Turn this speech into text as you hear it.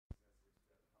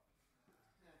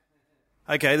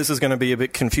Okay, this is going to be a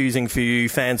bit confusing for you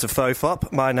fans of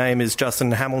FOFOP. My name is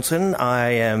Justin Hamilton.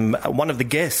 I am one of the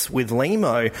guests with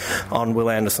Lehmo on Will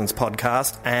Anderson's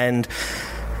podcast, and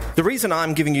the reason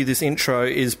I'm giving you this intro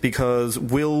is because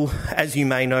Will, as you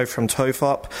may know from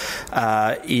FOFOP,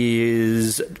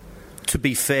 is, to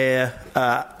be fair,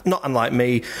 not unlike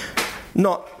me,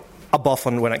 not a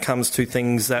boffin when it comes to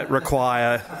things that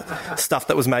require stuff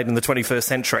that was made in the 21st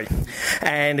century.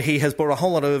 And he has brought a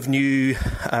whole lot of new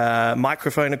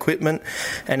microphone equipment,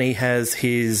 and he has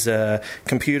his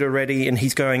computer ready, and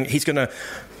he's going to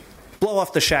blow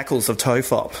off the shackles of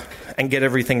FOFOP and get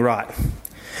everything right.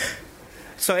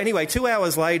 So anyway, 2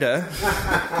 hours later,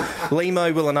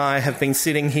 Lehmo, Will and I have been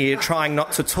sitting here trying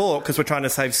not to talk because we're trying to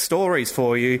save stories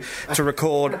for you to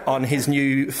record on his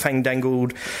new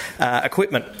fandangled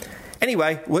equipment.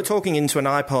 Anyway, we're talking into an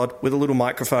iPod with a little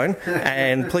microphone,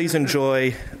 and please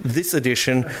enjoy this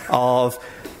edition of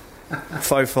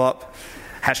FOFOP,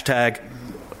 hashtag,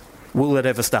 will it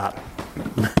ever start?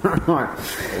 Right.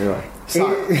 Anyway. So,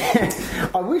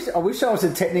 I wish I was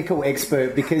a technical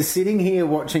expert, because sitting here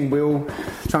watching Will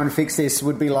trying to fix this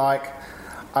would be like,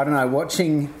 I don't know,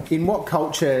 watching... In what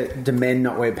culture do men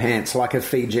not wear pants? Like a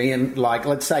Fijian... Like,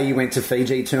 let's say you went to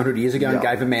Fiji 200 years ago and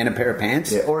gave a man a pair of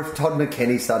pants. Yeah, or if Todd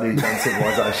McKenney studied on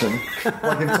civilization.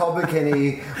 Like if Todd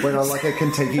McKenney went on like a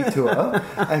Kentucky tour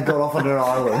and got off on an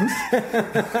island,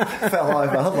 fell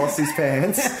over, lost his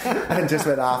pants, and just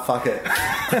went, fuck it.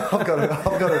 I've got to...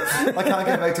 I can't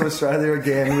get back to Australia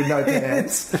again with no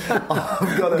pants.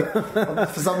 I've got to...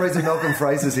 For some reason, Malcolm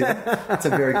Fraser's here. It's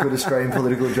a very good Australian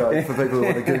political joke for people who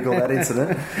want to Google that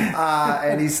incident,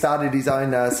 and he started his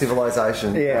own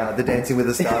civilization. The Dancing with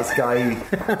the Stars gay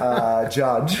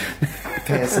judge,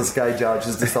 pantsless gay judge,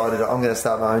 has decided, I'm going to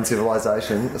start my own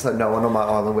civilization, so no one on my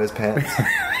island wears pants.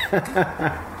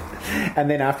 And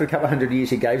then after a couple of hundred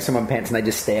years, you gave someone pants and they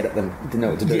just stared at them, didn't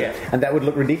know what to do. Yeah. And that would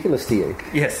look ridiculous to you.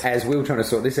 Yes. As Will trying to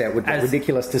sort this out would look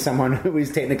ridiculous to someone who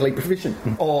is technically proficient.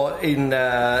 Or in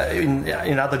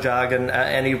other jargon,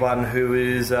 anyone who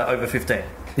is over 15.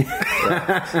 It's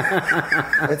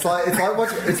like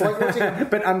watching,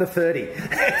 but under 30.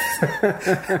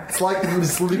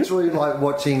 It's literally like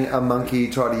watching a monkey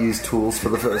try to use tools for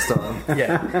the first time.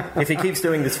 Yeah, if he keeps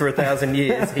doing this for 1,000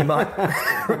 years, he might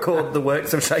record the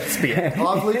works of Shakespeare.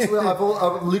 I've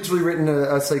literally written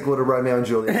a sequel to Romeo and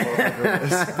Juliet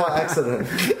by accident,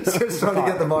 just trying to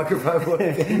get the microphone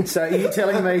working. So are you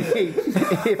telling me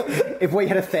if we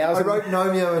had 1,000? I wrote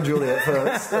Romeo and Juliet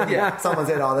first. Yeah. Someone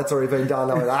said, that's already been done.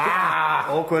 I went,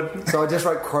 awkward. So I just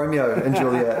wrote Chromeo and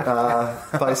Juliet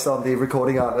based on the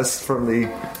recording artist from the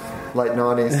late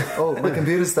 90s. Oh, my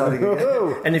computer's starting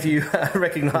again. And if you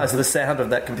recognise the sound of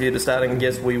that computer starting,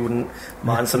 yes, we wouldn't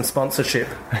mind some sponsorship.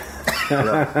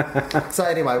 Yeah. So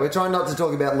anyway, we're trying not to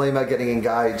talk about Lehmo getting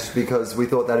engaged, because we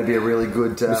thought that'd be a really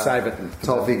good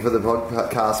topic for the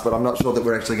podcast, but I'm not sure that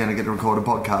we're actually going to get to record a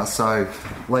podcast. So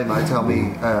Lehmo, tell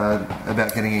me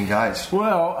about getting engaged.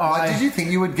 Well, did you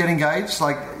think you would get engaged,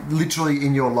 like literally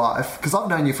in your life? Because I've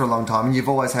known you for a long time and you've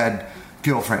always had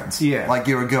girlfriends. Yeah. Like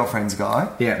you're a girlfriends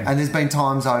guy. Yeah. And there's been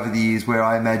times over the years where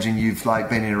I imagine you've like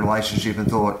been in a relationship and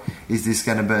thought, is this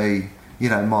going to be,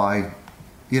 am I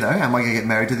going to get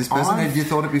married to this person? Have you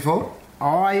thought it before?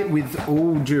 With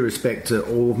all due respect to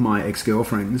all of my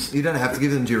ex-girlfriends... You don't have to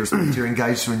give them due respect. You're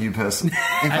engaged to a new person.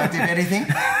 In fact, if anything,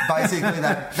 basically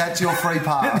that's your free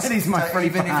pass. That is my free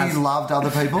pass. Even if you loved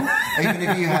other people, even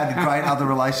if you had great other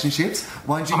relationships,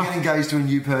 once you get engaged to a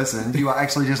new person, you are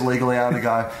actually just legally able to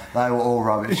go, they were all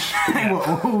rubbish. They were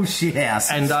all shithouse.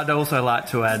 And I'd also like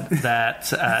to add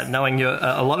that knowing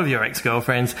a lot of your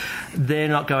ex-girlfriends, they're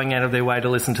not going out of their way to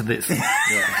listen to this.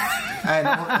 Yeah. And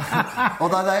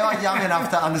although they are young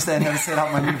enough to understand how to set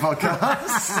up my new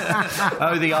podcast.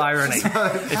 Oh, the irony.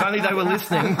 If only they were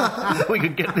listening, we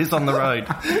could get this on the road.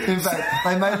 In fact,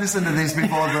 they may listen to this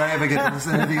before they ever get to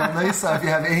listen to anything on these, so if you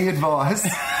have any advice,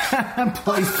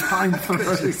 please phone through.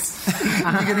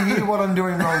 You're going to hear what I'm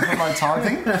doing wrong for my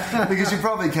typing, because you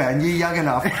probably can. You're young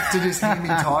enough to just hear me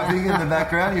typing in the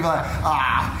background. You're like,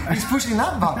 he's pushing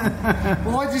that button.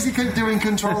 Why does he keep doing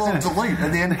Control-Alt-Delete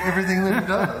at the end of everything that he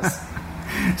does?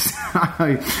 So,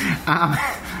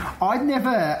 I'd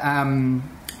never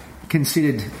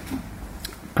considered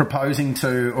proposing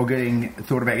to or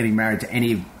thought about getting married to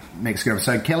any ex-girlfriend.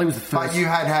 So Kelly was the first. But you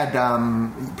had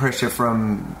pressure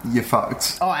from your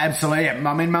folks. Oh, absolutely. Yeah.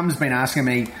 I mean, Mum's been asking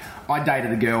me. I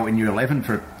dated a girl in year 11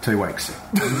 for 2 weeks.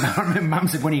 I remember Mum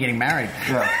said, when are you getting married?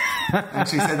 Yeah. And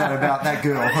she said that about that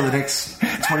girl for the next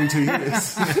 22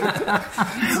 years.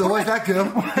 It's always that girl.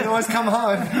 They always come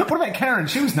home. What about Karen?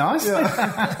 She was nice.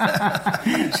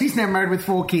 Yeah. She's now married with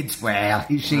 4 kids. Wow,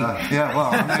 is she? Yeah,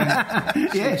 well, I mean...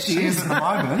 Yeah, she is at the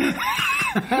moment.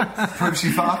 Prove she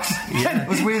fucks. Yeah. It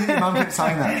was weird that your mum kept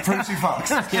saying that. Prove she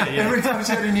fucks. Yeah. Every time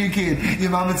she had a new kid,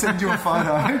 your mum would send you a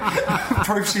photo.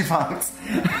 Prove she fucks.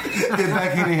 Get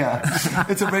back in here.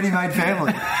 It's a ready-made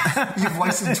family. You've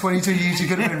wasted 22 years. You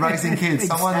could have been raising kids.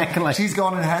 Exactly. She's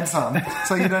gone and had some,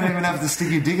 so you don't even have to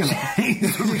stick your dick in them.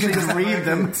 You can just read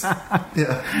them.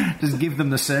 Yeah. Just give them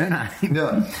the surname.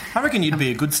 Yeah. I reckon you'd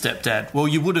be a good stepdad. Well,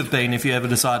 you would have been if you ever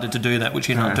decided to do that, which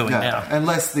you're not doing now.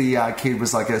 Unless the kid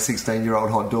was like a 16-year-old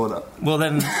hot daughter. Well,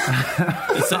 then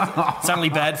it's only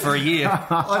bad for a year.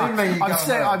 I didn't mean you but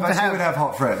you would have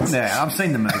hot friends. Yeah, I've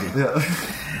seen the movie. Yeah.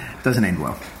 Doesn't end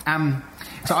well.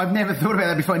 So I've never thought about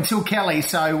that before until Kelly.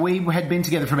 So we had been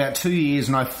together for about 2 years,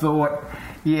 and I thought,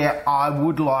 yeah, I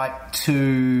would like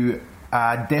to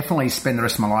definitely spend the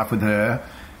rest of my life with her.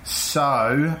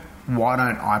 So why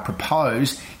don't I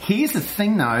propose? Here's the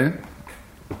thing, though.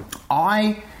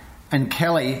 I and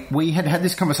Kelly, we had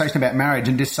this conversation about marriage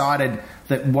and decided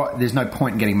that there's no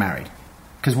point in getting married.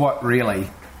 Because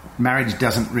marriage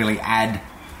doesn't really add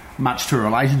much to a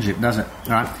relationship, does it?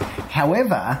 Right?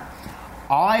 However,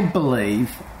 I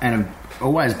believe, and have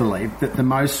always believed, that the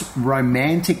most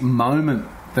romantic moment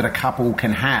that a couple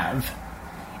can have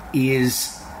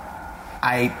is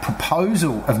a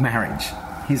proposal of marriage.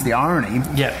 Here's the irony.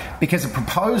 Yeah. Because a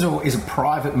proposal is a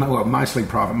mostly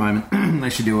private moment. They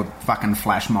should do a fucking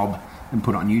flash mob and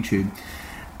put it on YouTube.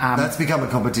 That's become a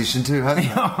competition too, hasn't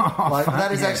it?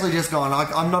 That is actually just gone.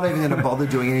 I'm not even going to bother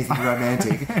doing anything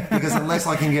romantic because unless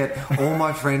I can get all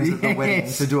my friends at the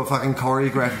wedding to do a fucking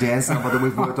choreographed dance number that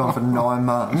we've worked on for 9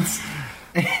 months.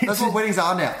 That's what weddings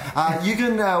are now. You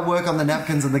can work on the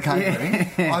napkins and the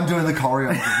catering. I'm doing the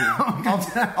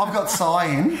choreography. I've got Sai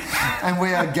in, and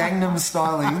we are Gangnam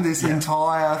styling this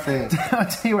entire thing. I'll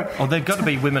tell you what. Well, there've got to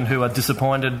be women who are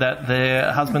disappointed that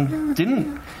their husband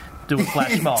didn't do a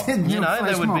flash mob.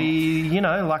 There would be,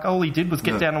 like all he did was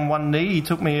get down on one knee. He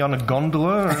took me on a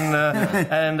gondola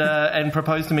and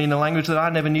proposed to me in a language that I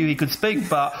never knew he could speak.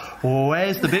 But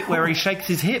where's the bit where he shakes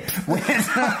his hips? Where's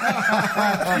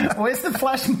the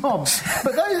flash mob?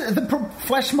 But the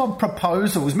flash mob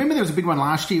proposals. Remember, there was a big one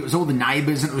last year. It was all the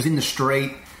neighbours, and it was in the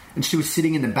street, and she was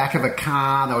sitting in the back of a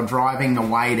car. They were driving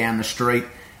away down the street,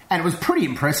 and it was pretty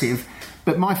impressive.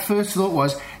 But my first thought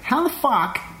was, how the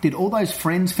fuck did all those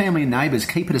friends, family and neighbours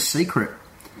keep it a secret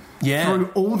through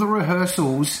all the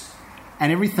rehearsals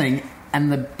and everything,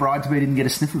 and the bride-to-be didn't get a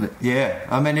sniff of it? Yeah.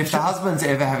 I mean, if the husband's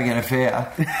ever having an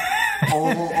affair,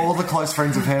 all the close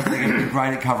friends and family are going to be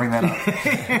great at covering that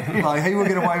up. Like, he will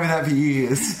get away with that for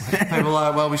years. People are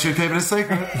like, well, we should keep it a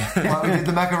secret. Like we did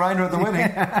the Macarena at the wedding.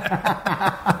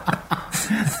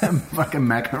 Fucking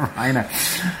Macarena.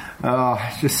 Oh,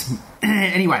 just...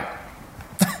 Anyway...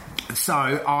 So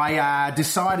I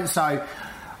decided... So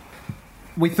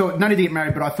we thought, not to get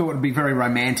married, but I thought it would be very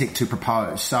romantic to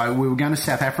propose. So we were going to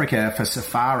South Africa for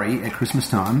safari at Christmas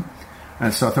time.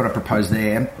 So I thought I'd propose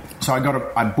there. So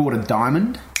I bought a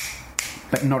diamond,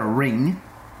 but not a ring.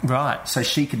 Right. So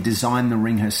she could design the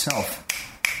ring herself.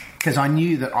 Because I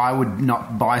knew that I would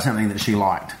not buy something that she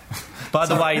liked. By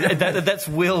the way, that's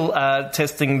Will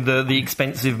testing the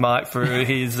expensive mic for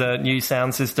his new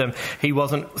sound system. He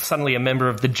wasn't suddenly a member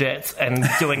of the Jets and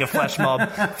doing a flash mob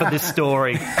for this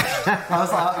story. I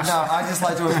was like, no, I just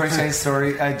like to appreciate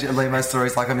Lehmo's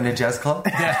stories like I'm in a jazz club.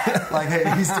 Yeah. Like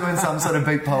he's doing some sort of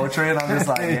beat poetry and I'm just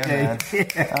like, yeah, man,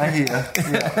 I hear.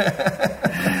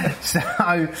 Yeah. So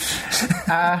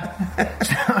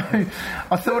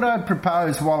I thought I'd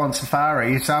propose while on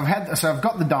safari. So I've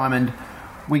got the diamond.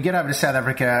 We get over to South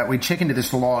Africa. We check into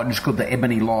this lodge called the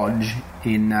Ebony Lodge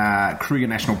in Kruger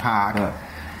National Park. Yeah.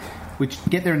 We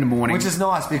get there in the morning. Which is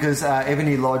nice because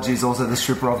Ebony Lodge is also the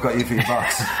stripper I've got you for your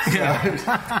bucks.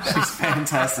 Yeah. She's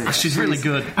fantastic. She's really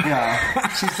good. Yeah.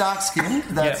 She's dark-skinned.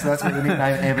 That's where the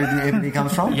nickname Ebony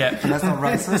comes from. Yeah. And that's not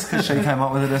racist because she came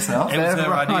up with it herself. It was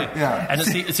her idea. Yeah. And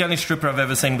it's the only stripper I've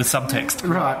ever seen with subtext.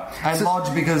 Right. And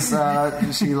Lodge because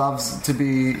she loves to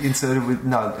be inserted with...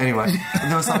 No, anyway.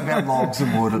 There was something about logs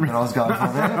and wood that I was going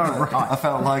for there. Right. I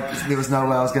felt like there was no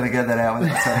way I was going to get that out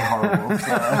without sounding horrible.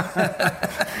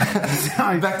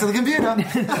 So back to the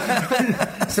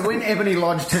computer. So when Ebony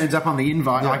Lodge turns up on the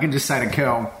invite, I can just say to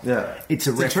Curl, it's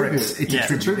a reference. It's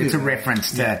a tribute. It's a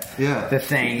reference to the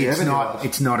thing.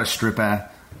 It's not a stripper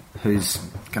who's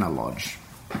going to lodge.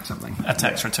 something. A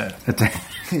tax return.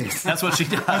 Yes. That's what she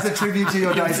does. As a tribute to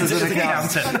your days as an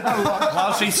accountant.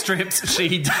 While she strips,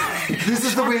 she... This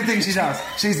is the weird thing she does.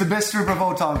 She's the best stripper of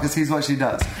all time because here's what she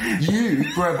does.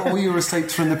 You grab all your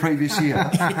receipts from the previous year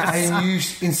and you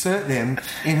insert them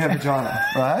in her vagina,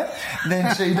 right?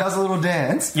 Then she does a little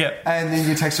dance. Yep. And then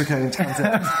your tax return comes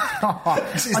out.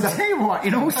 I'll tell you what,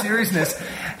 in all seriousness,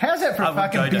 how's that for a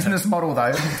fucking business model,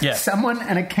 though? Yeah. Someone,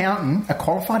 an accountant, a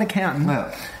qualified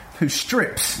accountant, who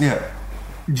strips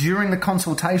during the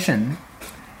consultation,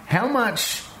 how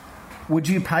much would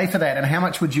you pay for that and how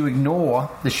much would you ignore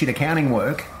the shit accounting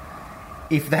work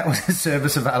if that was a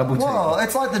service available to you? Well,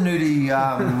 it's like the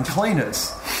nudie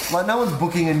cleaners. Like, no one's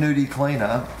booking a nudie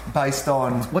cleaner based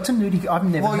on... What's a nudie... I've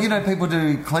never... Well, you know, people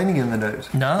do cleaning in the nude.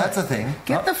 No. That's a thing.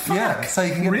 Get the fuck... Yeah, so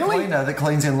you can get a cleaner that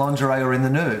cleans in lingerie or in the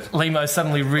nude. Lehmo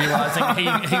suddenly realising he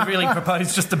really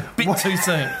proposed just a bit too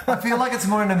soon. I feel like it's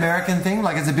more an American thing.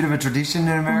 Like, it's a bit of a tradition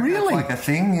in America. Really? It's like a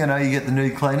thing, you know, you get the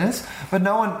nude cleaners. But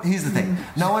no one... Here's the thing.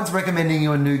 No one's recommending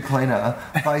you a nude cleaner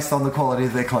based on the quality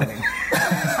of their cleaning.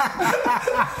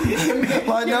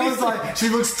 Like, no one's like, she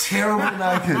looks terrible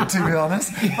naked, to be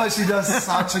honest. But she does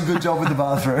such a good job with the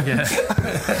bathroom. Yeah.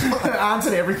 Her answer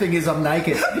to everything is, I'm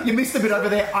naked. You missed a bit over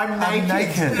there. I'm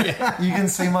naked. Yeah. You can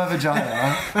see my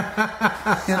vagina.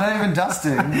 You're not even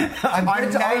dusting. I'm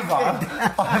bent over.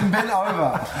 I'm bent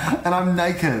over. And I'm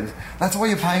naked. That's what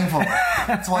you're paying for.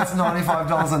 That's why it's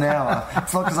 $95 an hour.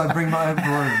 It's not because I bring my own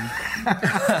broom.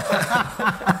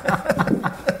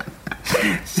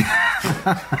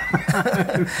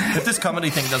 If this comedy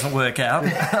thing doesn't work out,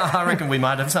 I reckon we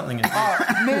might have something in there.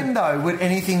 Men, though, would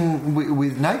anything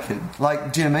with naked.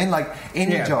 Like, do you know what I mean? Like,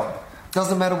 any job.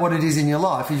 Doesn't matter what it is in your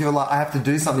life. If you're like, I have to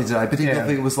do something today,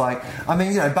 particularly if it was like, I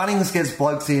mean, you know, Bunnings gets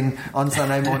blokes in on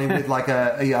Sunday morning with like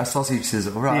a sausage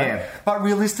sizzle, right? Yeah. But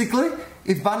realistically,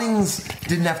 if Bunnings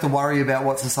didn't have to worry about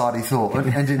what society thought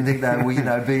and didn't think they would, you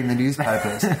know, be in the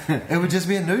newspapers, it would just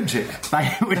be a nude chick.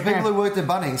 The people who worked at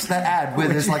Bunnings, that ad where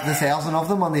there's like 1,000 of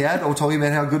them on the ad all talking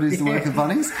about how good it is to work at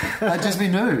Bunnings, they'd just be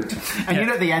nude. And you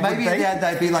know the ad maybe the ad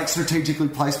they'd be like strategically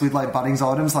placed with like Bunnings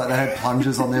items, like they had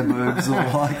plungers on their boobs or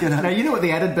like, you know. Now, you know what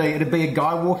the ad would be? It'd be a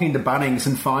guy walking into Bunnings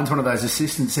and finds one of those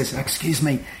assistants and says, "Excuse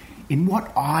me, in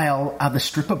what aisle are the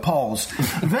stripper poles?"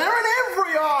 "They're in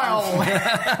every aisle."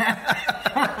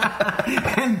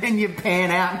 And then you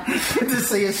pan out to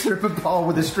see a stripper pole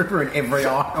with a stripper in every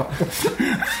aisle.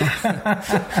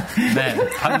 Man,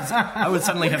 I would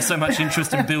suddenly have so much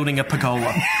interest in building a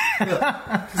pergola.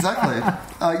 Yeah, exactly.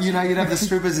 You know, you'd have the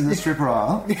strippers in the stripper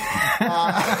aisle.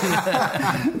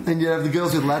 Then you'd have the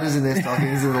girls with ladders in their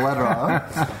stockings in the ladder aisle.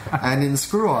 And in the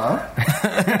screw aisle...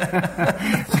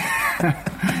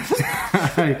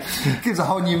 gives a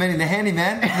whole new meaning to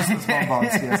handyman. Christmas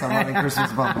bonbons. Yes, I'm running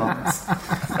Christmas bonbons.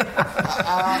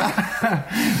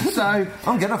 So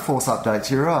I'm getting a force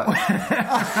update. You're right.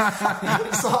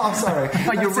 So I'm sorry.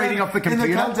 Oh, you're reading off the computer.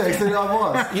 In the context that I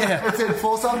was. Yeah. It said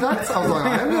force updates. I was like,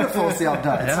 I am going to force the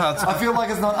updates. Yeah, I feel like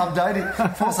it's not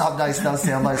updated. Force updates does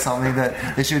sound like something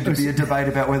that there should be a debate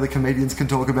about whether comedians can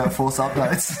talk about force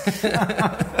updates.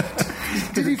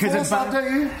 Did he force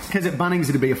update you? Because at Bunnings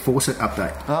it'd be a Fawcett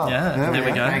update. Oh, yeah, there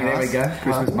we go. There we go.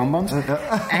 Christmas bonbons.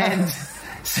 And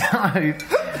so...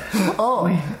 Oh,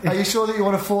 are you sure that you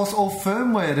want to force all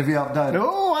firmware to be updated?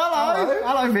 Oh,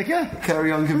 hello, Mika.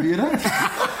 Carry on, computer.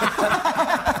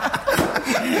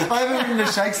 I haven't written a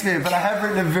Shakespeare, but I have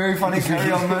written a very funny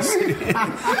Carry On movie.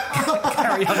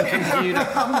 Carry On computer.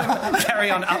 Carry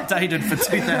On updated for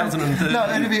 2030. No,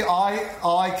 it'd be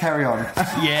I Carry On.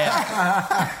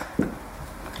 Yeah.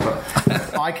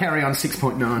 I Carry On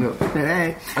 6.9.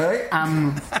 Hey.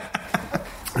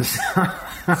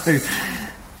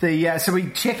 So we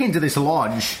check into this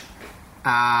lodge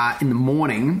in the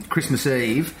morning, Christmas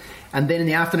Eve, and then in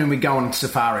the afternoon we go on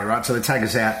safari, right? So they take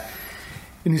us out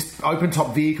in this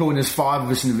open-top vehicle, and there's 5 of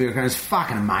us in the vehicle, and it's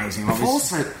fucking amazing.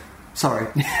 Fawcett. Sorry.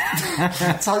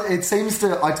 So it seems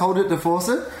to... I told it to force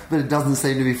it, but it doesn't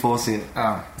seem to be forcing it.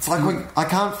 Oh. It's like I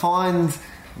can't find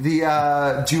the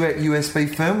Duet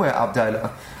USB firmware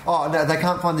updater. Oh, no, they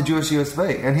can't find the Jewish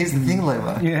USB. And here's the thing,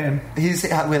 Lehmo. Yeah. Here's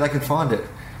where they could find it.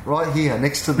 Right here,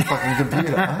 next to the fucking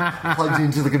computer. Plugged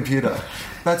into the computer.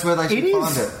 That's where they should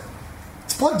find it.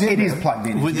 It's plugged in. It is plugged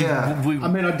in. Yeah. I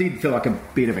mean, I did feel like a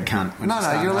bit of a cunt.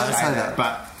 No, you're allowed to say that.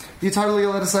 But you're totally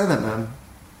allowed to say that, man.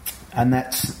 And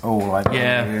that's all I do.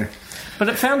 Yeah. But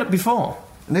it found it before.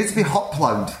 It needs to be hot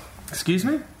plugged. Excuse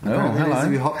me? Oh, hello. It needs to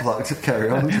be hot plugged to carry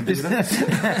on. This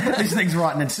thing's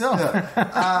writing itself.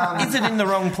 Yeah. Is it in the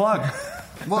wrong plug?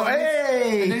 Well,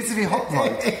 Hey! it needs to be hot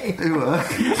plugged.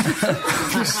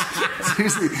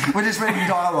 Seriously, we're just reading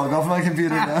dialogue off my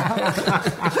computer now.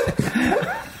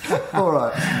 All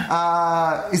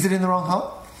right. Is it in the wrong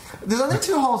hole? There's only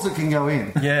 2 holes that can go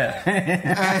in. Yeah.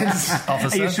 And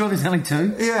Are you sure there's only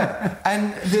 2? yeah,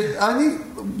 and only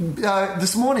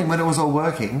this morning when it was all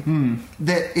working,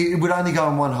 that it would only go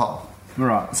in 1 hole.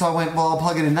 Right. So I went, well, I'll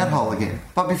plug it in that hole again.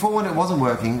 But before, when it wasn't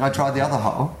working, I tried the other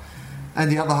hole. And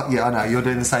the other, I know, you're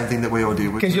doing the same thing that we all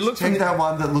do. Because you look check that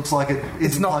one that looks like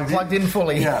it's not plugged in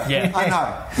fully. Yeah, I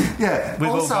know. Yeah, We've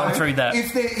also, all gone through that.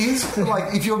 If there is,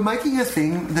 if you're making a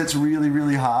thing that's really,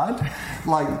 really hard,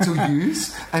 to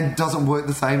use and doesn't work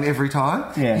the same every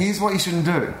time, here's what you shouldn't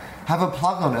do. Have a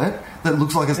plug on it that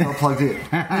looks like it's not plugged in.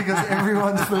 Because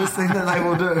everyone's first thing that they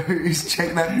will do is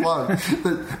check that plug.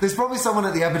 There's probably someone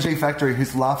at the Apogee factory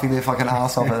who's laughing their fucking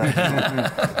ass off at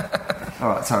it. All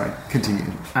right, sorry, continue.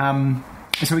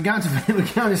 So we go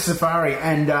into safari,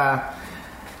 and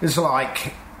it's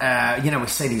like, we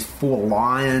see these 4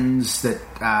 lions that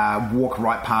walk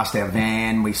right past our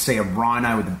van. We see a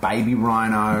rhino with a baby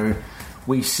rhino.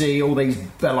 We see all these,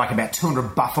 about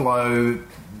 200 buffalo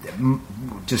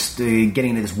just getting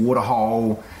into this water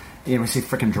hole. Yeah, we see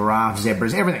freaking giraffes,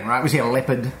 zebras, everything, right? We see a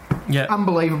leopard. Yeah.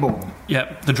 Unbelievable.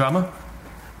 Yeah, the drummer.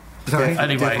 Sorry?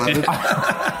 Anyway. Couldn't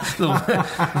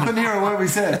hear a word we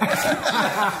said.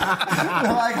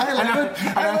 They're like, hey, leopard,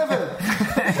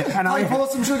 And hey, pour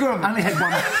some sugar on I only had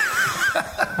one.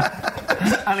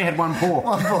 Only had 1 pour.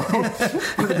 1 pour.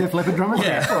 With the Def Leppard drummer?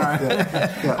 Yeah. Right.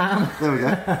 There we go.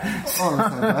 On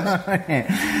the same page.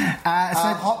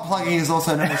 Hot plugging is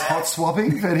also known as hot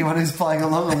swapping, for anyone who's playing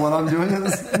along on what I'm doing at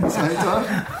the same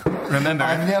time. Remember,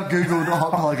 I've now Googled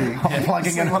hot plugging. Hot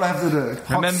plugging. See what I have to do.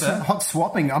 Hot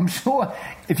swapping. I'm sure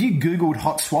if you Googled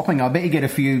hot swapping, I bet you get a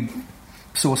few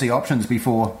saucy options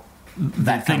before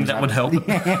that thing that would help.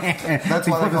 That's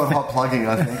why they call it hot plugging,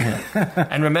 I think.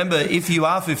 And remember, if you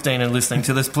are 15 and listening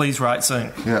to this, please write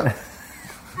soon. Yeah.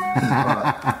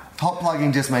 Right. Hot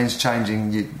plugging just means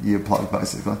changing your plug,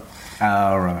 basically.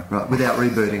 Oh, right. Right, without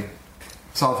rebooting.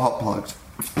 So I've hot plugged.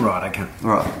 Right, okay.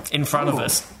 Right. In front of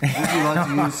us. Would you like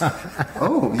to use...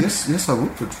 Oh, yes, I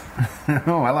would.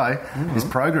 Oh, hello. There's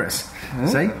progress. Yeah.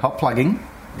 See? Hot plugging.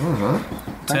 Right.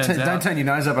 Don't turn your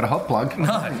nose up at a hot plug.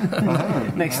 No.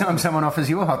 Next time someone offers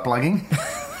you a hot plugging,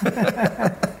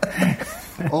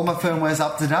 all my firmware's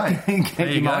up to date. keep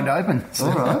your mind open.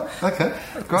 All right. Okay.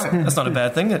 Great. That's not a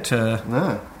bad thing at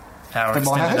No. our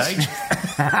extended age.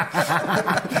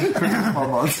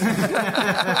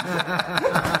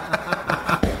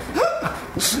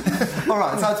 All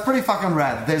right, so it's pretty fucking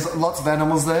rad. There's lots of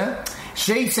animals there.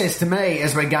 She says to me,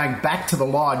 as we're going back to the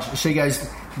lodge, she goes,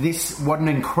 what an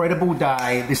incredible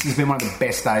day. This has been one of the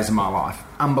best days of my life.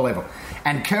 Unbelievable.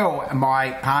 And Curl,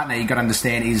 my partner, you got to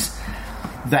understand, is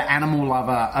the animal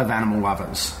lover of animal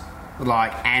lovers.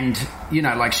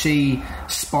 She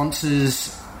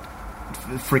sponsors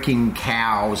freaking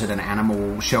cows at an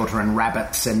animal shelter and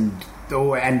rabbits and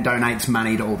donates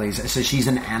money to all these. So she's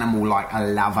an animal, a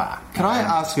lover. Can I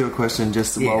ask you a question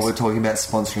while we're talking about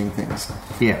sponsoring things?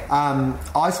 Yeah.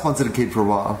 I sponsored a kid for a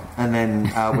while, and then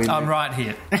I'm right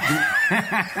here.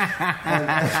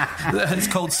 It's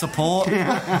called support,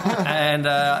 and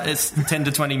it's 10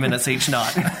 to 20 minutes each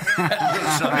night.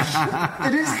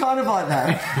 It is kind of like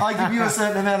that. I give you a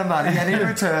certain amount of money, and in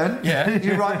return,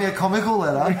 you write me a comical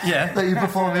letter that you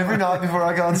perform every night before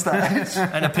I go on stage.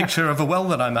 And a picture of a well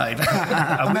that I made.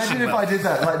 Imagine if I did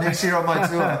that next year on my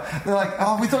tour. They're like,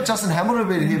 oh, we thought Justin Hamilton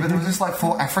would be here, but there was just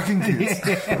 4 African kids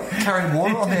carrying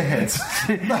water on their heads.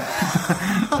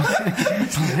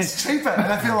 It's cheaper,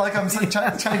 and I feel like I'm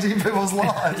changing people's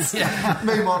lives.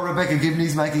 Meanwhile, Rebecca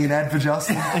Gibney's making an ad for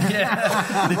Justin.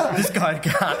 This guy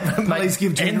can't Please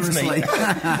give generously.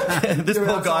 This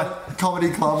poor guy.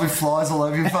 Comedy club with flies all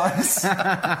over your face.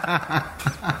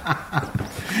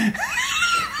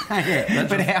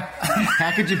 But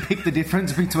how could you pick the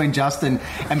difference between Justin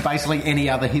and basically any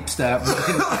other hipster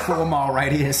within a 4-mile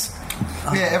radius?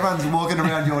 Yeah, everyone's walking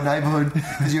around your neighbourhood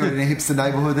because you're in a hipster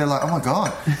neighbourhood. They're like, oh my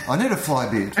God, I need a fly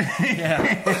beard.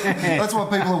 That's what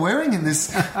people are wearing in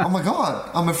this. Oh my God,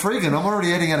 I'm a freegan. I'm already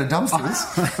eating out of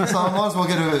dumpsters. So I might as well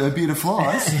get a beard of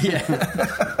flies.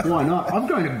 Why not? I've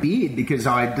grown a beard because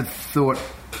I thought,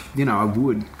 I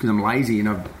would, because I'm lazy and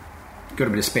I've got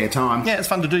a bit of spare time. Yeah, it's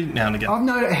fun to do now and again. I've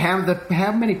noticed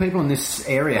how many people in this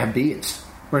area have beards.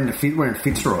 We're in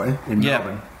Fitzroy in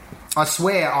Melbourne. I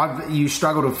swear, you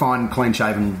struggle to find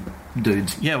clean-shaven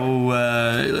dudes. Yeah, well,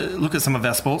 look at some of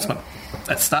our sportsmen.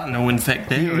 That's starting to infect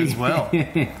there as well.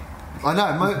 I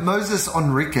know. Moses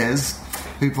Enriquez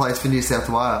who plays for New South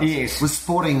Wales, Yes. was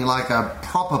sporting like a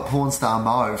proper porn star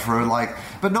mo for like,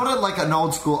 but not like an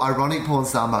old school ironic porn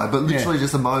star mo, but literally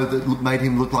just a mo that made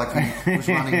him look like he was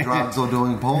running drugs or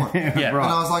doing porn. Yeah. And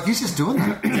I was like, he's just doing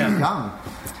that. He's young.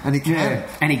 And he can. Yeah.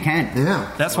 And he can.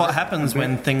 Yeah. That's what happens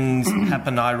when things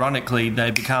happen ironically, they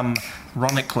become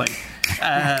ronically.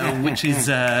 Which is,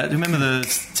 remember the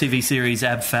TV series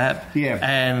Ab Fab? Yeah.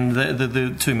 And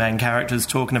the two main characters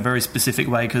talk in a very specific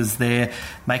way because they're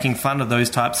making fun of those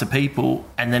types of people,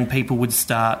 and then people would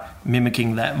start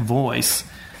mimicking that voice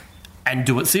and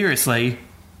do it seriously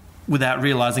without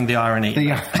realising the irony.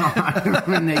 Yes.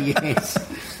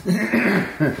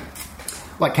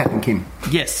 Like Kath and Kim.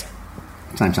 Yes.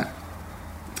 Same.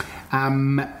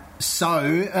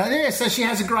 So she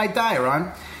has a great day,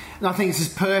 right? And I think this is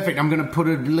perfect.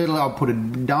 I'll put a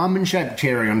diamond-shaped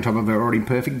cherry on top of her already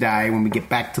perfect day when we get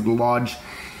back to the lodge.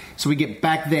 So we get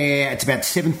back there, it's about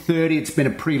 7:30, it's been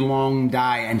a pretty long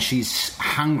day, and she's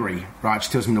hungry, right?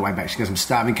 She tells me on the way back, she goes, I'm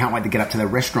starving, can't wait to get up to the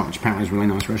restaurant, which apparently is a really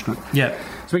nice restaurant. Yeah.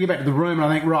 So we get back to the room, and I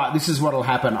think, right, this is what'll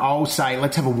happen. I'll say,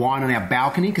 let's have a wine on our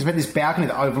balcony, because we have this balcony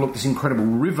that overlooked this incredible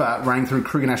river running through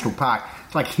Kruger National Park.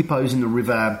 It's like hippos in the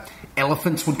river,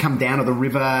 elephants would come down to the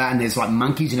river, and there's like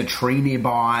monkeys in a tree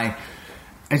nearby.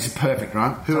 It's perfect,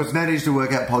 right? Who have managed to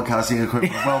work out podcasting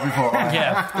equipment well before I have.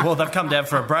 Yeah, well, they've come down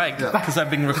for a break because they've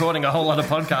been recording a whole lot of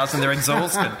podcasts and they're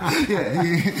exhausted. Yeah,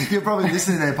 you're probably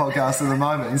listening to their podcast at the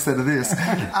moment instead of this.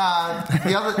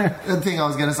 The other thing I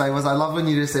was going to say was I love when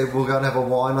you just said we'll go and have a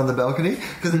wine on the balcony,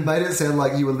 because it made it sound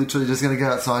like you were literally just going to go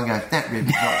outside and go, that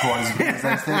rib's not quite as good as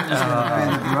those things in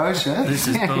the brochure. This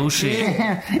is bullshit.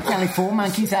 Yeah, only 4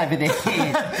 monkeys over there.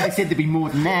 They said there'd be more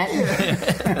than that.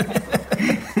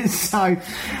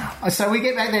 So we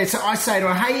get back there. So I say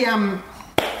to her,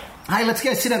 hey, let's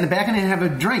go sit out in the balcony and have a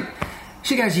drink.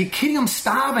 She goes, you kidding? I'm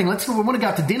starving. We want to go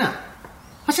out to dinner.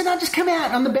 I said, no, just come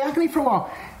out on the balcony for a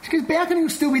while. She goes, balcony will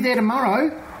still be there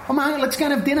tomorrow. I'm hungry. Let's go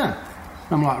and have dinner.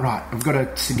 I'm like, right, I've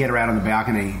got to get her out on the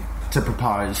balcony to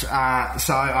propose. So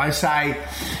I say,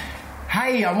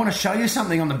 hey, I want to show you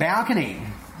something on the balcony.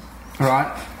 All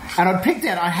right. And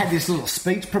I had this little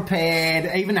speech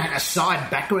prepared, even had a side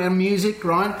background music,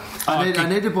 right? I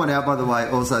need to point out, by the way,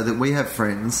 also that we have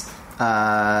friends,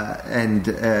 and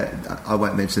I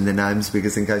won't mention their names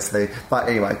because in case they... But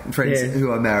anyway, friends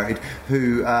who are married,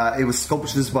 who... it was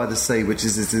Sculptures by the Sea, which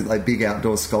is this like big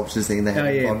outdoor sculptures thing they have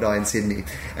in Bondi in Sydney.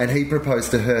 And he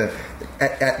proposed to her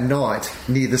at night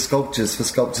near the sculptures for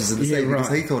Sculptures of the Sea because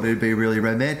he thought it would be really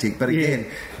romantic. But again...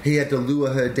 He had to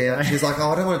lure her down. She was like,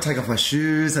 I don't want to take off my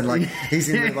shoes. And, like, he's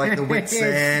in, like, the wet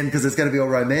sand because it's going to be all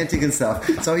romantic and stuff.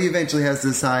 So he eventually has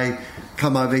to say,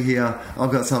 come over here. I've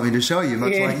got something to show you,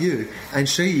 much like you. And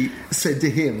she said to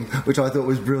him, which I thought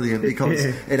was brilliant because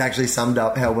it actually summed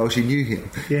up how well she knew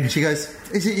him. Yeah. She goes,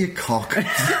 is it your cock?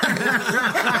 Turns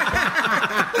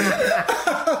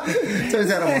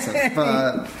out it wasn't.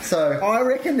 But, so... I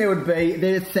reckon there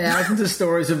are thousands of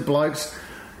stories of blokes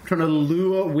trying to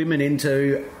lure women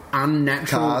into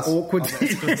unnatural, awkward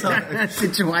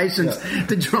situations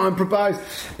to try and propose.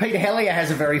 Peter Hellier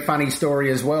has a very funny story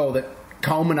as well that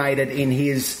culminated in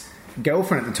his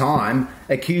girlfriend at the time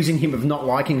accusing him of not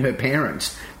liking her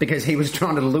parents because he was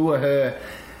trying to lure her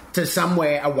to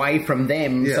somewhere away from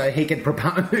them so he could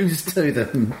propose to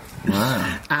them.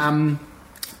 Wow.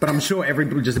 But I'm sure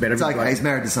just about everybody... It's okay, he's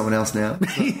married to someone else now.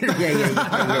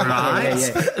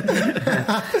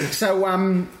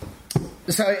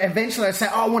 So eventually I say,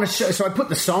 I want to show... So I put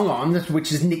the song on,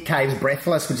 which is Nick Cave's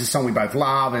Breathless, which is a song we both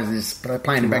love, and is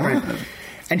playing in the background.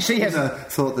 And she has...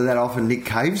 thought that often Nick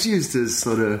Cave's used as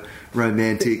sort of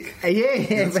romantic...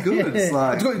 It's good.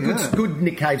 It's good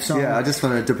Nick Cave song. Yeah, I just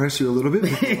want to depress you a little bit.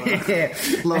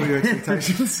 Lower your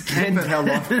expectations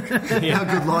about how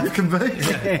good life can be.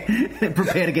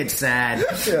 Prepare to get sad.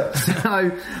 So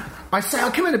I say,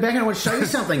 I'll come in the back and I want to show you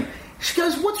something. She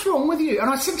goes, what's wrong with you? And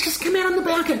I said, just come out on the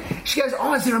balcony. She goes,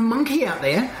 is there a monkey out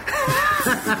there?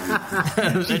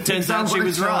 It turns out she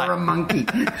was right. A monkey.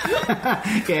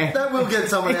 That will get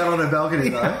someone out on a balcony,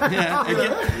 though.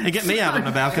 It get me out on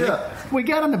the balcony. We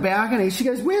go on the balcony. She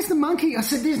goes, where's the monkey? I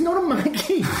said, there's not a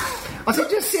monkey. I said,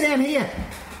 just sit down here.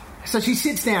 So she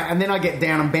sits down, and then I get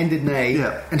down on bended knee.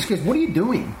 And she goes, what are you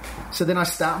doing? So then I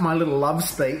start my little love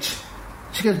speech.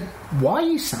 She goes, why are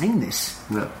you saying this?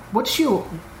 Yeah. What's your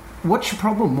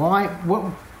problem?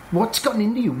 What's gotten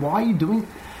into you? Why are you doing...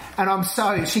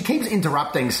 And she keeps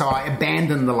interrupting, so I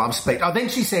abandon the love speech. Then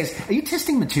she says, are you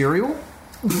testing material?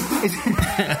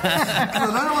 I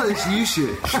don't know this you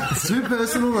shit. It's too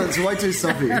personal and it's way too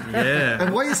soppy. Yeah.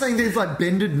 And why are you saying things like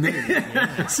bended knee?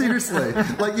 Yeah. Seriously.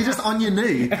 Like, you're just on your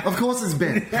knee. Of course it's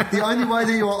bent. The only way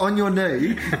that you are on your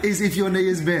knee is if your knee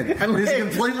is bent. It's a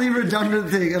completely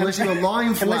redundant thing unless you are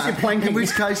lying flat. Unless you're planking. In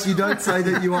which case you don't say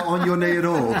that you are on your knee at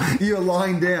all. You are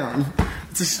lying down.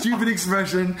 It's a stupid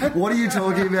expression. What are you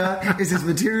talking about? Is this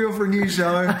material for a new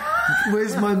show?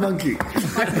 Where's my monkey?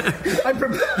 Where's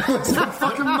that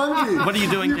fucking monkey? What are you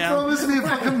doing You promised me a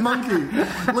fucking monkey.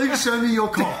 Please show me your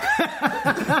cock.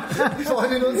 If I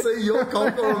do not see your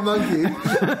cock or a monkey,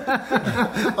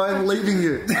 I am leaving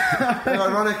you. And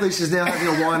ironically, she's now having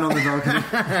a wine on the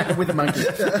balcony. With a monkey.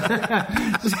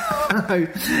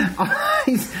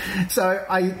 So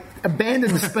I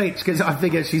abandoned the speech because I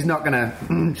figure she's not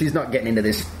getting into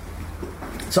this.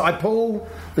 So I pull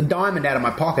the diamond out of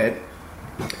my pocket,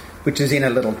 which is in a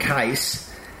little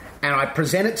case, and I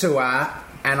present it to her,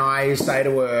 and I say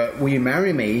to her, "Will you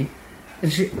marry me?"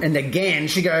 And again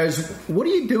she goes, "What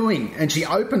are you doing?" And she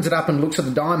opens it up and looks at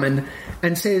the diamond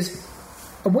and says,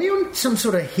 "Are we on some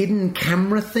sort of hidden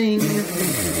camera thing?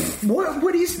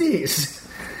 What is this?"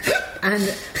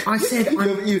 And I said,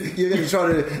 You're going to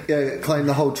try to claim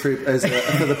the whole trip as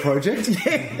for the project?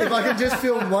 Yeah. If I could just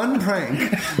film one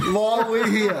prank while we're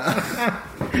here,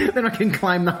 then I can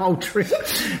claim the whole trip.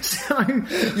 So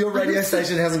your radio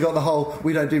station hasn't got the whole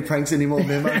 "we don't do pranks anymore"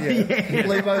 memo yet. Yeah.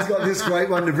 Lemo's got this great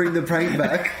one to bring the prank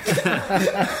back. So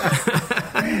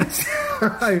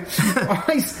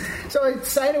I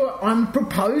say to her, "I'm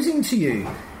proposing to you,"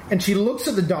 and she looks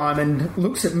at the diamond,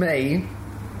 looks at me,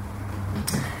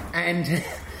 and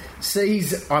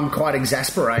sees I'm quite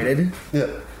exasperated. Yeah.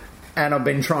 And I've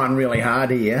been trying really hard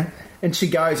here. And she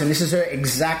goes, and this is her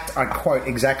exact, I quote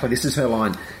exactly, this is her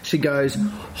line. She goes,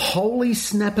 "Holy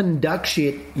snappin' duck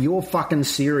shit, you're fucking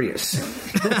serious."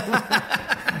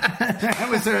 That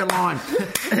was her line.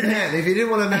 Yeah, if you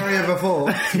didn't want to marry her before.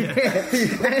 Yeah.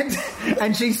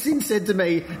 And she's since said to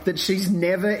me that she's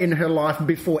never in her life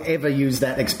before ever used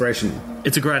that expression.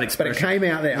 It's a great expression. But it came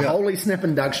out there, yeah. "Holy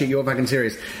snappin' duck shit, you're fucking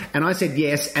serious." And I said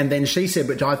yes, and then she said,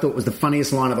 which I thought was the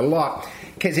funniest line of the lot,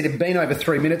 because it had been over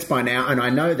 3 minutes by now, and I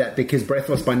know that because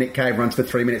Breathless by Nick Cave runs for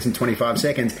 3 minutes and 25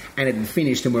 seconds, and it had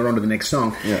finished and we're on to the next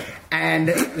song. Yeah. And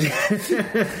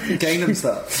Gangnam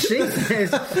Style. She says,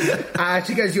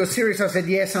 she goes, "You're serious?" I said,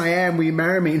 "Yes, I am. Will you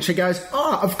marry me?" And she goes,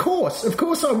 "Oh, of course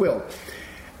I will."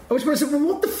 I was going to say, "Well,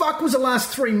 what the fuck was the last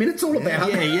 3 minutes all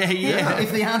about?" Yeah.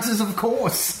 If the answer's of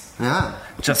course. Yeah.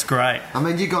 Just great. I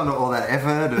mean, you got into all that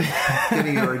effort of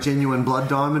getting her a genuine blood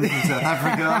diamond from South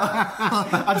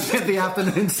Africa. I spent the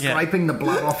afternoon scraping the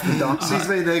blood off the diamond. She's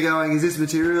been there going, "Is this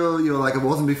material?" You're like, "It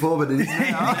wasn't before, but it is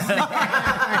now."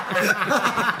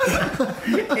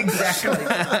 Exactly.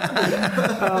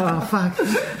 Oh, fuck.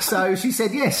 So she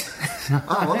said yes. Oh,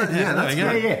 well, that's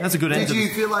great. Yeah. That's a good answer. Did you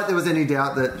feel like there was any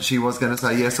doubt that she was going to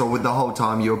say yes, or with the whole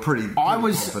time you were pretty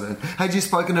confident? Had you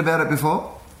spoken about it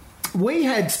before? We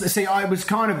had... See, I was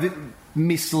kind of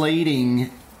misleading...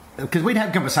 Because we'd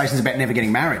had conversations about never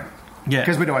getting married. Yeah.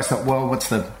 Because we'd always thought, well, what's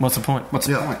the point? What's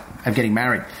the point of getting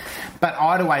married? But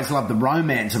I'd always loved the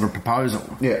romance of a proposal.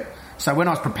 Yeah. So when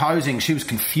I was proposing, she was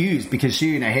confused because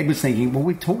she in her head was thinking, well,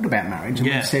 we've talked about marriage and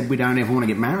we've said we don't ever want to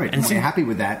get married. And we're happy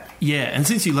with that. Yeah, and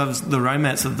since you love the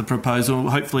romance of the proposal,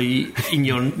 hopefully in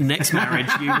your next marriage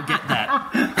you will get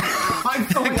that.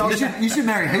 You should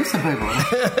marry heaps of people.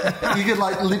 You could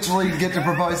literally get to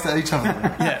propose to each other.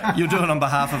 Yeah, you'll do it on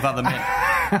behalf of other men,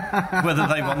 whether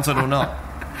they want it or not.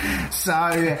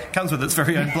 So comes with its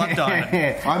very own blood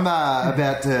diamond. I'm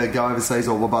about to go overseas,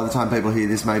 or by the time people hear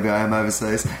this, maybe I am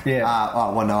overseas. Yeah.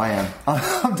 No, I am.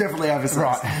 I'm definitely overseas.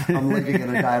 Right. I'm leaving in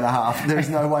a day and a half. There's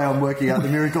no way I'm working out the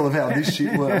miracle of how this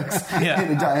shit works in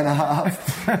a day and a half.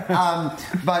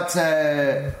 But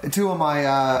two of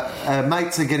my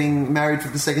mates are getting married for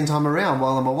the second time around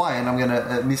while I'm away, and I'm going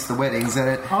to miss the weddings.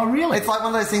 And oh, really? It's like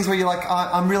one of those things where you're like,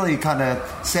 I'm really kind of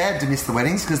sad to miss the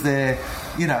weddings because they're,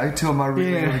 two of my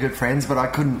really good friends, but I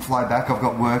couldn't fly back. I've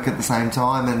got work at the same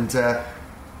time, and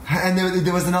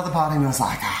there was another part of me. I was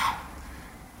like,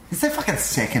 it's their fucking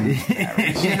second marriage,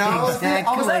 Exactly.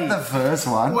 I was at the first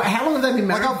one. Well, how long have they been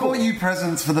married? I bought you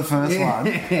presents for the first one.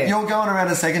 You're going around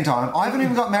a second time. I haven't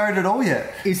even got married at all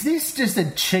yet. Is this just a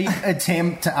cheap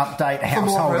attempt to update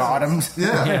household items?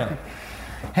 Yeah.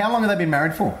 How long have they been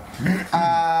married for?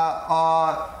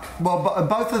 Well,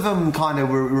 both of them kind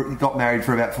of got married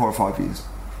for about 4 or 5 years.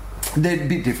 They're a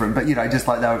bit different, but just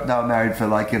like they were married for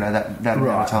that amount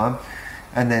of time,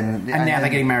 and then now they're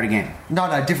getting married again. No,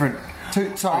 different. Two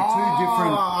different.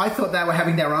 I thought they were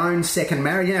having their own second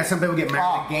marriage. You know, some people get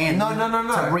married again. No.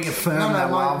 To reaffirm their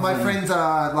love. My friends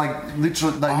are like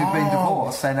literally who've been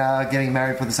divorced and are getting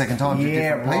married for the second time to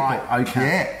different people.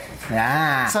 Okay.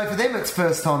 Yeah. So for them, it's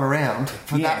first time around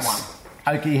for that one.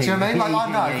 Okay. Do you know what I mean? Like,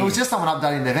 I know. If it was just someone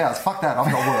updating their vows, fuck that.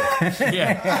 I've got work.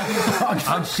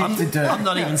 I'm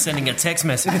not even sending a text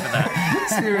message for that.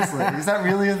 Seriously, is that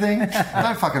really a thing?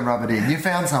 Don't fucking rub it in. You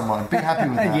found someone. Be happy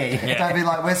with that. Yeah. Don't be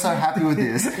like, we're so happy with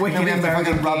this. We have to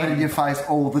fucking rub it in your face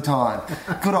all the time.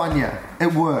 Good on you.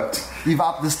 It worked. You've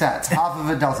upped the stats. Half of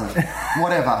it doesn't.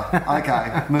 Whatever.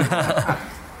 Okay, move on.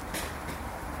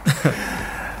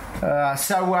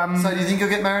 So do you think you'll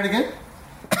get married again?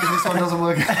 If this one doesn't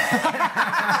work.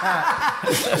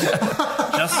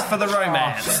 Just for the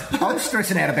romance. I was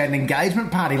stressing out about an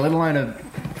engagement party, let alone a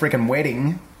freaking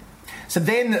wedding. So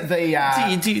then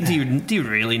Do you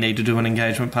really need to do an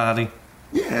engagement party?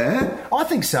 Yeah, I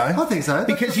think so.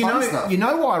 Because you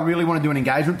know why I really want to do an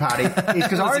engagement party is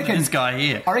because I reckon this guy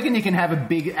here. I reckon you can have a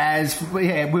big, as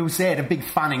Will said, a big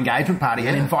fun engagement party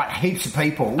and invite heaps of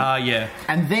people. Yeah.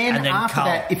 And then after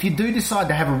that, if you do decide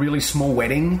to have a really small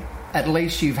wedding, at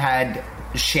least you've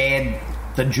shared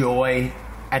the joy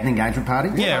at an engagement party.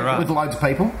 Yeah, right. With loads of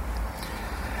people.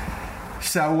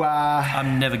 So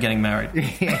I'm never getting married.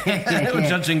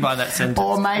 Judging by that sentence.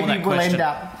 Or maybe we'll end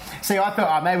up. See, I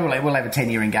thought maybe we'll have a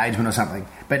 10-year engagement or something.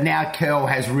 But now Curl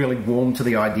has really warmed to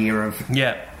the idea of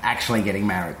actually getting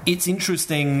married. It's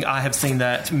interesting. I have seen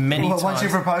that many times. Once you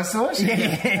proposed to her, she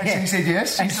said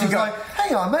yes. She was like,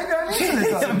 hang on, maybe I'm into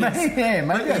this.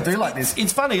 Maybe I do like this.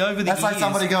 It's funny, over the years... That's like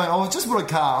somebody going, I just bought a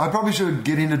car. I probably should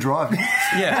get into driving.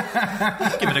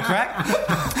 Yeah. Give it a crack.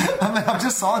 I mean, I've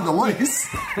just signed the lease.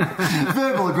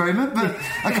 Verbal agreement, but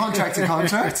a contract's a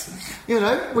contract. You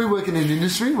know, we work in an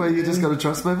industry where you just got to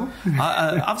trust people.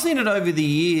 I've seen it over the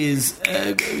years.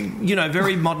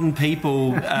 Very modern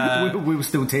people. We were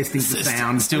still testing the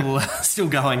sound. Still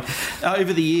going.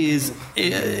 Over the years,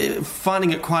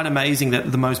 finding it quite amazing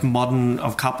that the most modern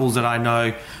of couples that I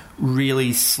know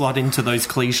really slot into those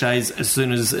cliches as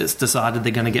soon as it's decided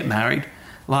they're going to get married.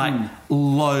 Like,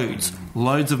 loads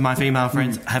of my female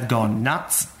friends have gone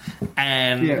nuts,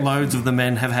 and loads of the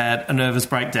men have had a nervous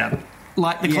breakdown.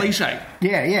 Like the cliche.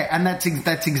 Yeah, and that's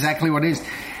exactly what it is.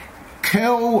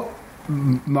 Curl,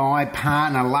 my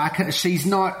partner, she's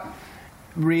not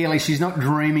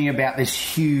dreaming about this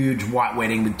huge white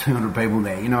wedding with 200 people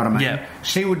there, you know what I mean? Yeah.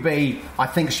 I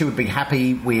think she would be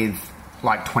happy with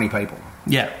like 20 people.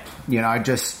 Yeah. You know,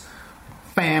 just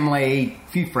family,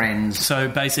 few friends. So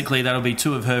basically that'll be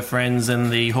 2 of her friends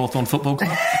and the Hawthorn Football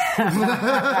Club.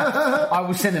 I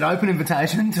will send an open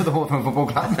invitation to the Hawthorn Football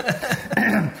Club.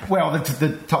 Well,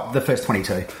 the first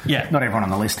 22. Yeah. Not everyone on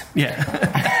the list.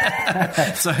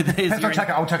 Yeah. So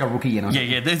I'll take a rookie in.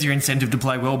 Yeah. There's your incentive to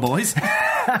play well, boys.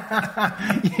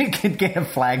 You could get a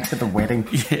flag to the wedding.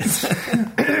 Yes.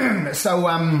 So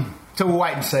we'll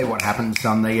wait and see what happens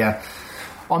on the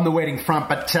wedding front.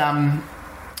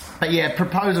 But yeah,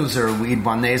 proposals are a weird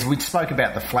one. We spoke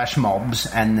about the flash mobs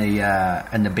and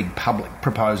the big public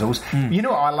proposals. You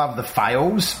know, I love the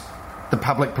fails, the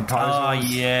public proposals. Oh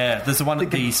yeah, there's the one at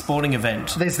the sporting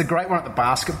event. There's the great one at the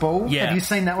basketball. Yeah. Have you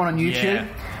seen that one on YouTube? Yeah.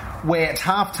 Where it's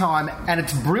halftime and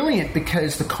it's brilliant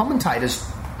because the commentators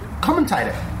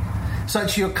commentate it. So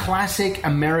it's your classic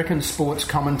American sports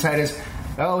commentators.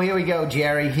 Oh, here we go,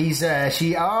 Jerry. He's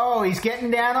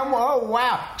getting down on... Oh,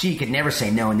 wow. Gee, you could never say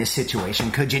no in this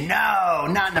situation, could you? No,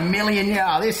 not in a million.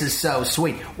 Oh, this is so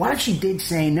sweet. What if she did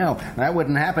say no? That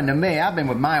wouldn't happen to me. I've been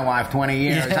with my wife 20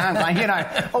 years. Yeah. I'm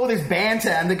like, all this banter,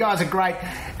 and the guys are great.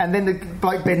 And then the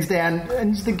bloke bends down,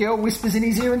 and the girl whispers in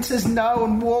his ear and says no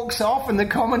and walks off, and the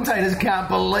commentators can't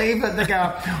believe it. They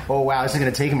go, oh, wow, this is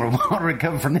going to take him a while to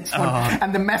recover from this one.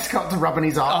 And the mascot's rubbing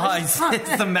his eyes. Oh,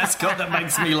 it's the mascot that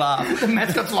makes me laugh. The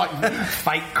mascot's like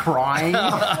fake crying.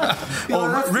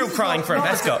 Real crying for a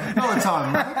mascot. Not the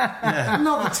time, right? Yeah.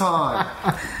 Not the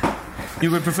time. You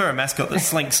would prefer a mascot that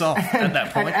slinks off at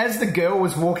that point. And as the girl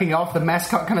was walking off, the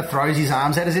mascot kind of throws his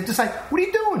arms out as if to say, what are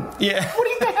you doing? Yeah. What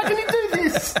are you doing? How can you do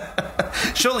this?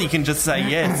 Surely you can just say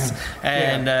yes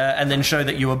and then show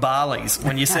that you were Barley's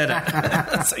when you said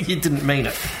it. So you didn't mean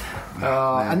it.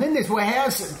 And then there's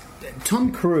how's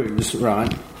Tom Cruise,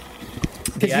 right?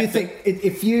 Because you think,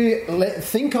 if you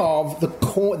think of the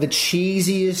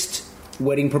cheesiest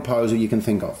wedding proposal you can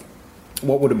think of,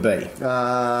 what would it be?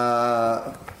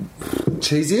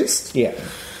 Cheesiest? Yeah.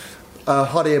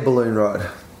 Hot air balloon ride.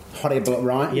 Hot air balloon,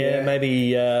 right? Yeah,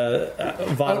 maybe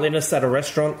violinist at a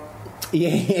restaurant.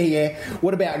 Yeah.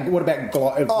 What about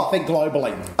think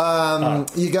globally?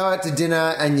 You go out to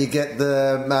dinner and you get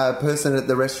the person at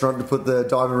the restaurant to put the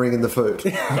diamond ring in the food.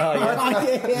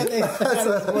 That's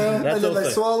and then they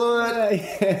swallow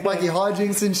it, make your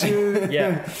hijinks ensue.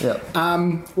 Yeah.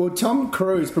 Well, Tom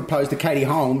Cruise proposed to Katie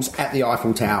Holmes at the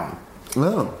Eiffel Tower.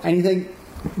 Oh. And you think,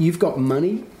 you've got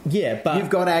money, but you've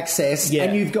got access,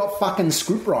 and you've got fucking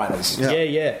scriptwriters.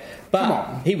 Yeah.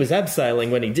 But he was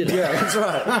abseiling when he did it. Yeah, that's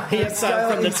right. He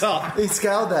abseiled from the top. He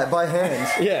scaled that by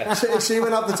hand. Yeah. She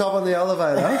went up the top on the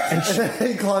elevator and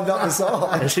he climbed up the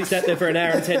side. And she sat there for an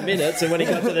hour and 10 minutes, and when he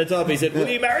got to the top, he said, "Will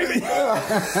you marry me?"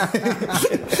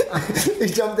 He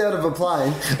jumped out of a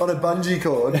plane on a bungee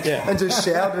cord and just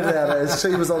shouted at her as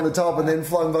she was on the top and then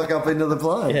flung back up into the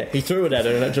plane. Yeah, he threw it at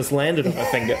her and it just landed on her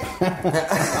finger.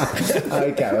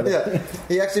 Okay. Yeah.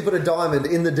 He actually put a diamond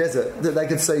in the desert that they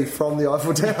could see from the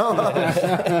Eiffel Tower.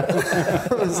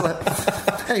 It was like,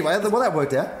 anyway, well, that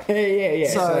worked out. Yeah.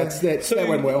 So that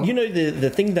went well. You know, the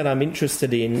thing that I'm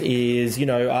interested in is, you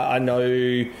know, I know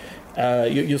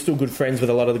you're still good friends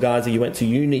with a lot of the guys that you went to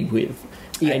uni with,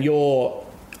 and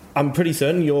I'm pretty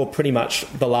certain you're pretty much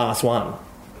the last one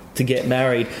to get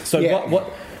married. So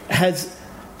what has...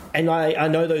 And I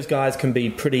know those guys can be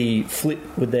pretty flip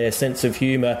with their sense of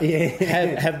humour. Yeah.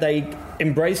 Have they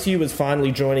embraced you as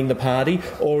finally joining the party,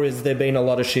 or has there been a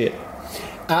lot of shit?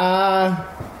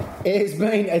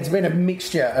 It's been a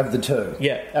mixture of the two.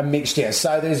 Yeah, a mixture.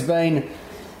 So there's been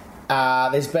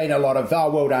a lot of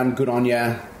well done, good on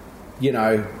you. You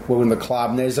know, we're in the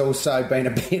club, and there's also been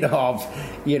a bit of,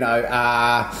 you know,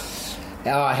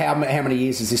 how many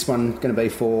years is this one going to be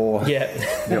for? Yeah.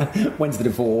 When's the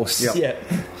divorce? Yeah.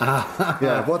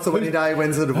 What's the wedding day?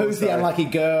 When's the divorce? Who's the unlucky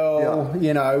girl?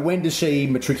 You know, when does she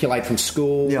matriculate from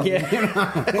school?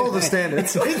 Yeah. All the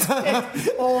standards.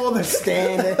 All the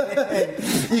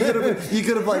standards. You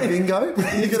could have played bingo.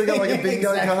 You could have got like a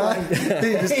bingo card.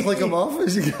 Then you just click them off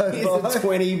as you go by.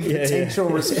 20 potential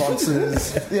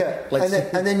responses. Yeah.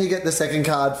 And then you get the second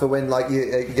card for when like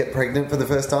you get pregnant for the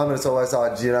first time, and it's always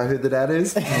like, do you know who the dad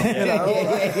is? You know?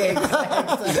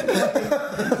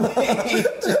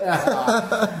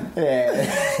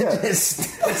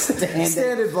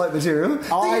 Standard bloke material.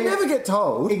 You never get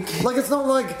told. Like, it's not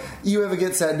like you ever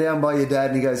get sat down by your dad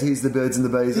and he goes, "Here's the birds and the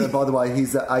bees. And by the way,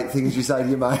 here's the 8 things you say to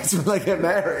your mates when they get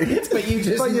married." But you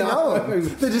just know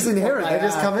them. They're just inherent. They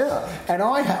just come out. And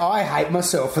I hate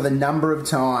myself for the number of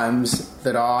times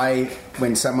that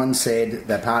when someone said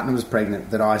their partner was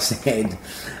pregnant, that I said,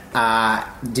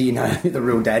 do you know who the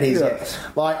real dad is? Yeah.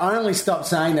 Like, I only stopped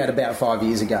saying that about 5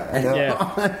 years ago.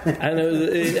 And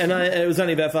it was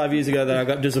only about 5 years ago that I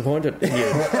got disappointed in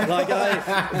you. But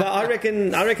I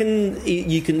reckon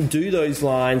you can do those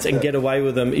lines and get away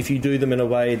with them if you do them in a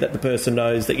way that the person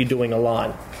knows that you're doing a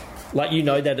line. Like, you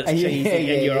know that it's cheesy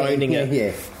and you're owning it.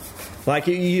 Yeah. Like,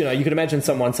 you know, you could imagine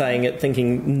someone saying it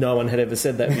thinking no one had ever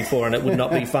said that before and it would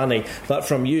not be funny. But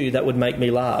from you, that would make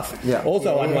me laugh. Yeah.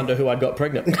 Also, I'd wonder who I'd got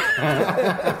pregnant.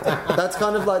 That's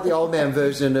kind of like the old man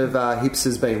version of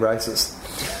hipsters being racist.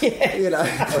 Yeah. You know,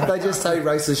 they just say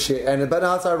racist shit. But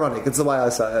no, it's ironic. It's the way I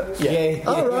say it. Yeah.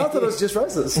 Oh, right, I thought it was just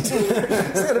racist.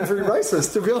 It's kind of pretty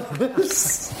racist, to be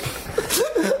honest.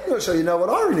 I'm not sure you know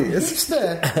what irony is.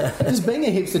 Does being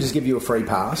a hipster just give you a free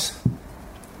pass?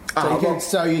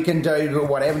 So you can do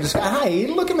whatever. Just go, hey,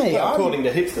 look at me. Well, according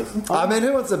to hipsters. I mean,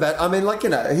 who wants the bet? I mean, like, you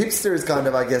know, hipster is kind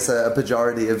of, I guess, a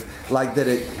pejorative of, like, that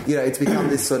it, you know, it's become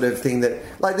this sort of thing that,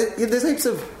 like, there's heaps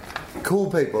of cool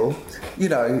people, you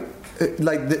know,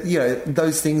 like, you know,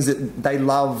 those things that they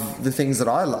love, the things that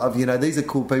I love, you know, these are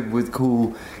cool people with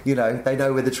cool, you know, they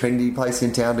know where the trendy place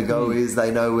in town to go is, they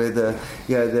know where the,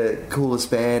 you know, the coolest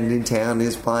band in town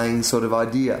is playing sort of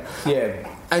idea. Yeah.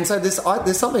 And so there's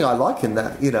something I like in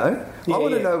that, you know. I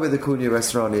want to know where the cool new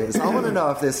restaurant is. I want to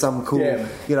know if there's some cool,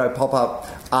 you know, pop-up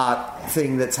art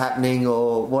thing that's happening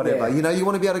or whatever. You know, you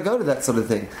want to be able to go to that sort of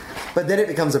thing. But then it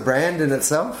becomes a brand in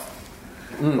itself.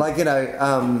 Like, you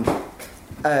know,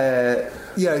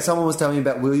 someone was telling me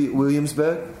about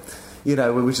Williamsburg, you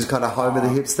know, which is kind of home of the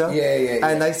hipster. Yeah.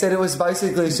 And they said it was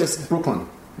basically just Brooklyn.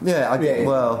 Yeah,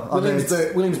 well,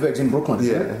 Williamsburg's in Brooklyn.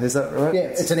 Is that right? Yeah,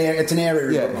 it's an area.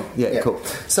 In Brooklyn. Yeah, cool.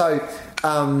 So,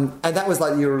 and that was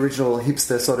like your original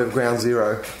hipster sort of ground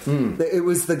zero. It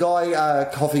was the guy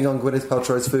coughing on Gwyneth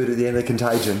Paltrow's food at the end of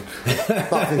Contagion,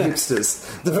 but for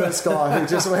hipsters. The first guy who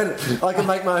just went, I can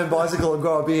make my own bicycle and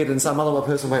grow a beard, and some other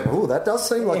person went, oh, that does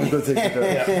seem like a good thing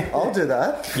to do. I'll do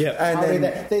that. Yeah. And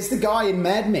then there's the guy in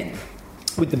Mad Men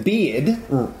with the beard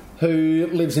who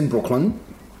lives in Brooklyn.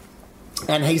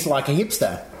 and he's like a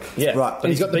hipster. Yeah, Right. And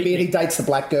he's got the beard. He dates the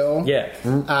black girl. Yeah,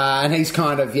 and he's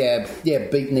kind of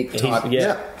beatnik type.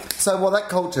 yeah. So, that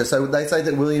culture. So they say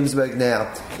that Williamsburg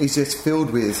now is just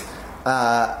filled with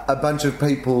a bunch of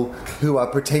people who are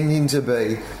pretending to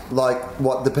be like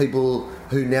what the people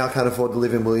who now can't afford to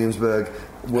live in Williamsburg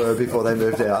were before they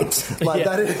moved out. Like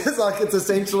that is like it's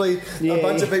essentially a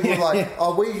bunch of people like,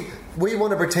 oh, we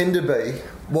want to pretend to be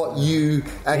what you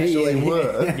actually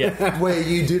were, where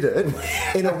you did it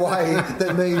in a way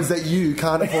that means that you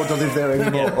can't afford to live there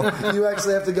anymore. You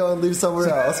actually have to go and live somewhere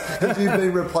else because you've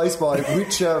been replaced by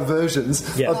richer versions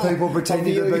of people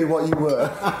pretending to be what you were.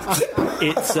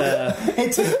 It's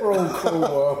a cool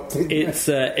world. It's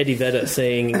Eddie Vedder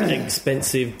seeing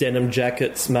expensive denim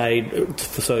jackets made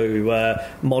so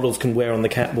models can wear on the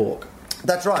catwalk.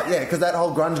 That's right, yeah, because that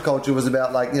whole grunge culture was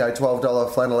about like, $12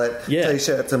 flannelette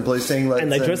t-shirts and blue singlets.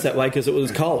 And they dressed that way because it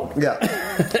was cold. Yeah.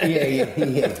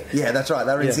 Yeah, that's right.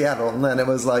 They were in Seattle, and then it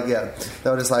was like, they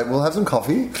were just like, we'll have some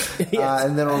coffee,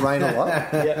 and then it'll rain a lot,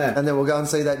 and then we'll go and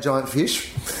see that giant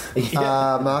fish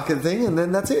market thing, and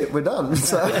then that's it. We're done.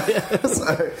 So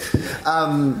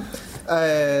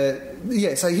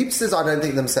hipsters, I don't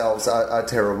think themselves are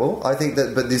terrible. I think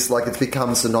that, but this, like, it's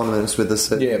become synonymous with a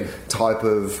certain type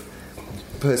of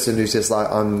person who's just like,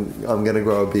 I'm going to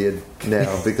grow a beard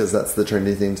now because that's the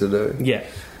trendy thing to do. Yeah.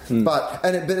 But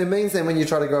it means then when you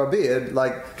try to grow a beard,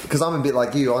 like, because I'm a bit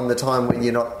like you on the time when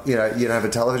you're not, you don't have a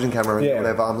television camera or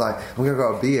whatever, I'm like, I'm going to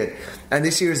grow a beard. And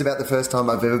this year is about the first time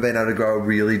I've ever been able to grow a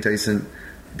really decent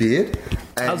beard.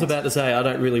 And I was about to say, I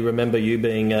don't really remember you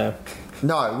being a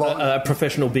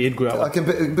professional beard grower.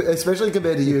 Especially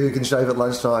compared to you who can shave at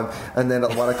lunchtime and then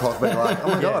at 1 o'clock being like,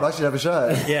 oh my God, I should have a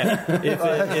shave. Yeah.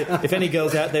 If any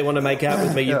girls out there want to make out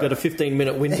with me, you've got a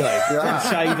 15-minute window from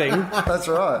shaving. That's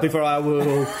right. Before I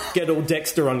will get all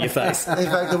Dexter on your face. In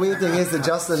fact, the weird thing is that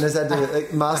Justin has had to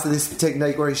master this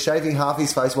technique where he's shaving half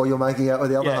his face while you're making out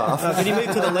with the other half. Can you move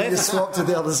to the left? You swap to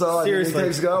the other side. Seriously. And he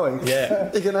keeps going.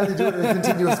 Yeah. He can only do it in a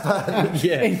continuous pattern.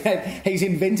 Yeah. He's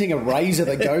inventing a razor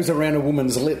that goes around a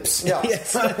woman's lips. Yeah. Yes.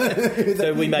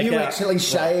 So we make you out. actually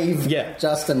shave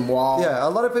Justin Wild. Yeah, a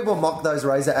lot of people mock those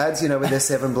razor ads, with their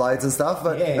 7 blades and stuff,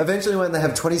 but eventually when they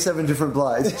have 27 different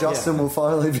blades, Justin will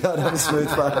finally be able to have a smooth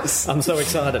face. I'm so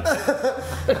excited.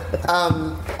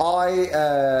 I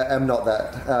am not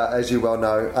that, as you well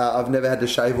know. I've never had to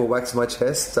shave or wax my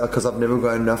chest because I've never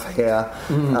grown enough hair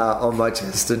on my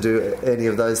chest to do any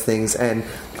of those things, and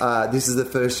this is the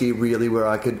first year really where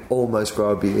I could almost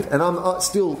grow a beard, and I'm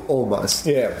still almost.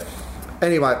 Yeah.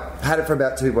 Anyway, had it for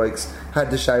about 2 weeks. Had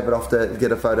to shave it off to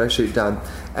get a photo shoot done,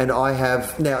 and I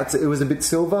have now. It was a bit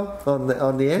silver on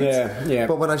the end. Yeah.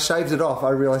 But when I shaved it off, I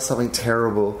realised something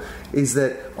terrible. Is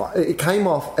that it came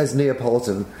off as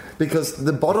Neapolitan. Because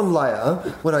the bottom layer,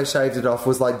 when I shaved it off,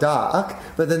 was like dark,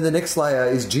 but then the next layer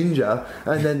is ginger,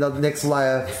 and then the next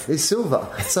layer is silver.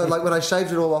 So, like, when I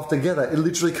shaved it all off together, it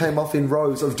literally came off in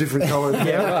rows of different colours.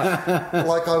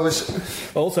 Like I was...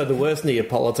 Also the worst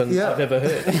Neapolitan I've ever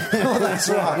heard. Oh, that's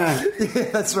right.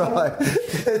 Yeah, that's right.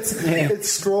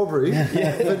 It's strawberry,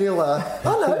 vanilla...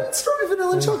 Oh, no, it's strawberry,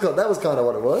 vanilla and chocolate. That was kind of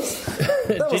what it was.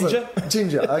 Ginger?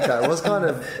 Ginger, okay. It was kind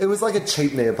of... It was like a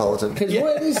cheap Neapolitan.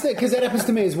 Because that happens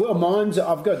to me as well. Mine's,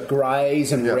 I've got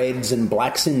greys and reds and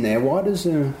blacks in there. Why does...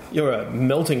 You're a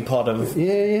melting pot of...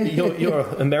 You're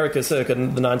America circa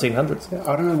the 1900s.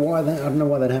 I don't know why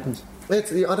that happens. I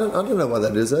don't know why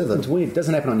that is either. It's weird. It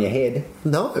doesn't happen on your head.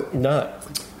 No.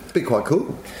 It'd be quite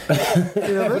cool.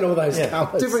 Having all those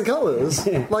colours. Different colours.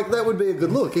 Like, that would be a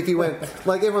good look if he went...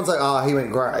 Like, everyone's like, oh, he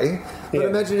went grey. But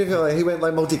imagine if he went,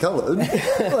 like, multicoloured.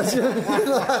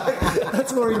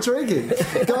 That's more intriguing.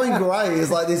 Going grey is,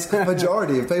 like, this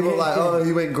majority of people are like, oh,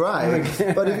 he went grey.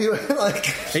 But if you went, like...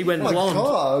 He went blonde.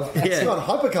 God, he's gone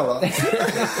hypercolour.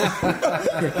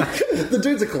 The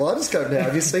dude's a kaleidoscope now.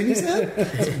 Have you seen his head?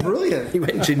 It's brilliant. He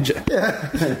went ginger. Yeah.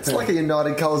 It's like a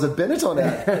United Colours of Benetton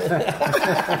ad.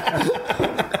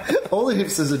 All the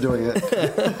hipsters are doing it.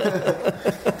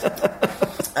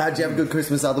 Did you have a good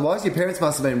Christmas otherwise? Your parents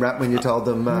must have been wrapped when you told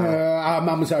them... Our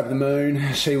mum was over the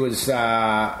moon. She was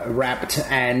wrapped,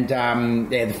 and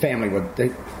the family were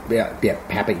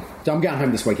happy. So I'm going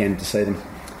home this weekend to see them.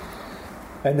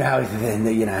 And now,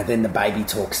 then the baby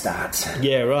talk starts.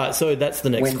 Yeah, right. So that's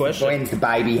the next question. When's the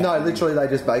baby? No, literally, they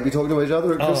just baby talk to each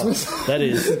other at Christmas. That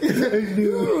is. Here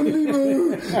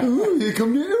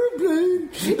come the aeroplane.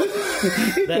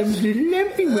 Comes little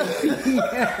lumpy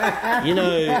You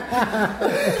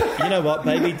know what,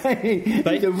 baby?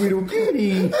 The little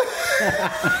beauty.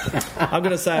 I'm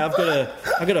going to say I've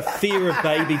got a fear of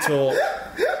baby talk.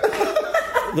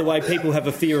 The way people have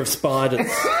a fear of spiders.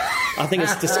 I think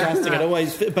it's disgusting.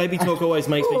 Baby talk always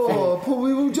makes me feel... Oh, poor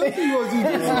little Jackie was he?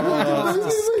 It's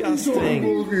disgusting.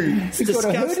 It's He's got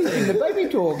a disgusting. hoodie in the baby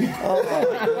talk.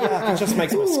 It just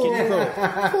makes my skin crawl.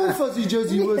 Poor fuzzy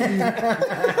Josie was he?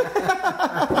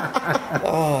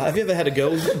 Have you ever had a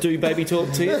girl do baby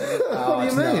talk to you? What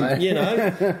do you mean? No. You know,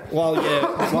 while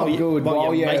you're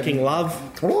making love,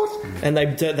 What? and they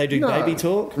do No. baby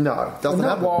talk. No, doesn't Not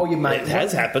happen. while you It make.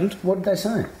 has happened. What did they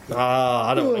say?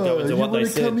 I don't want to go into what they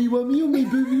said. Wummy on me,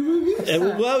 booby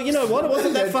wummy? Well, you know what? It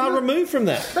wasn't that far removed from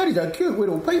that. That is a cute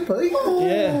little pee-pee.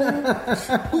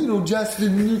 Yeah. Little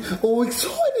Justin, all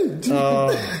excited.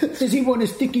 Does he want to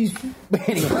stick his...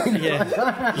 Anyway.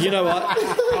 Yeah. You know what?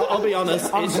 I'll be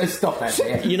honest. I'm going to stop that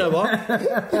there. You know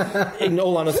what? In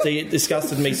all honesty, it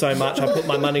disgusted me so much, I put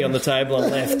my money on the table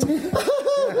and left.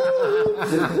 I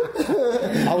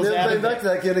was out Never been of back to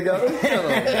that kindergarten.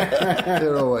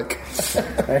 They're awake.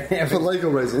 For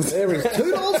legal reasons. There is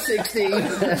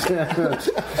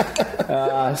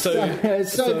 $2.60.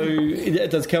 So,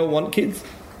 does Kel want kids?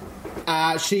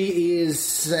 She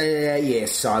is...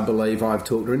 yes, I believe I've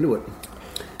talked her into it.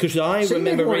 Because I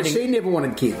remember reading... She never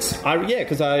wanted kids.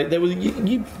 Because there was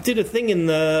you did a thing in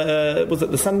the was it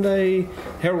the Sunday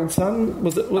Herald Sun?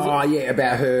 Was it? Oh, yeah,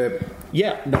 about her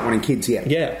Yeah, not wanting kids, yeah.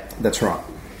 yeah. That's right.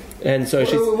 And so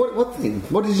she's. What thing?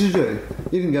 What did you do?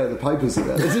 You didn't go to the papers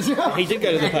about it, did you? He did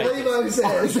go to the page. Lehmo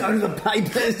says. Go to the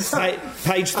papers.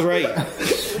 Page 3.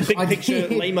 Big picture.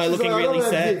 did. Lehmo looking So I really don't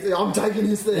have sad, kids. I'm taking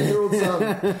this to the Herald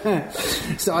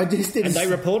Sun. So I just did and they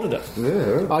reported it.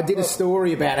 Yeah. I did a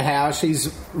story about how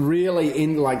she's really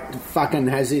fucking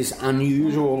has this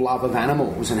unusual love of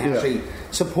animals and how she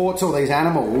supports all these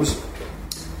animals.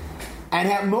 And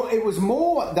how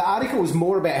the article was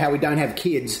more about how we don't have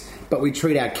kids, but we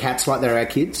treat our cats like they're our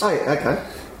kids. Oh, yeah, okay.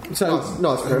 So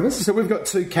Nice premise. So we've got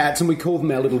 2 cats and we call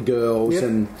them our little girls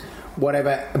and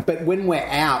whatever. But when we're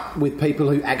out with people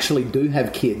who actually do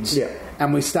have kids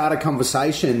and we start a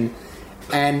conversation,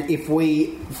 and if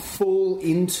we fall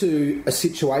into a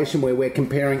situation where we're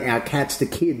comparing our cats to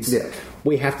kids,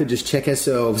 we have to just check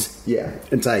ourselves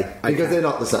and say... Okay, Because they're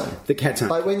not the same. the cats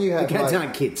aren't. Like when you have, the cats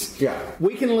aren't kids. Yeah.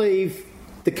 We can leave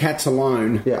the cats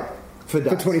alone For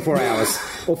for 24 hours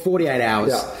or 48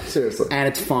 hours. Yeah, seriously. And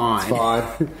it's fine.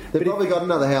 Fine. They've probably got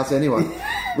another house anyway.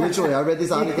 Literally, I read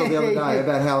this article the other day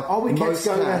about how most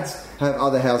cats have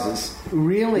other houses.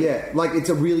 Really? Yeah, like it's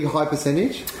a really high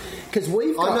percentage. Because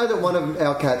I know that one of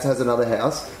our cats has another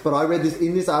house, but I read this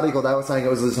in this article. They were saying it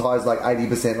was as high as like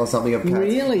 80% or something of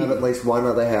cats have at least one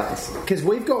other house. Because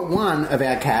we've got one of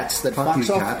our cats that fucks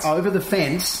off over the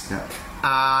fence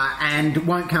and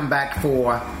won't come back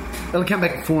it'll come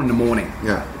back at 4 a.m.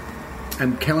 Yeah.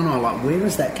 And Kel and I are like, where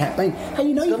has that cat been? Hey,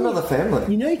 you know, It's got another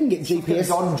family. You know, you can get GPS.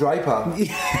 Don Draper.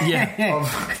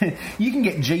 Yeah. You can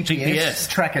get GPS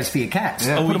trackers for your cats.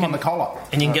 Yeah. Put them on the collar.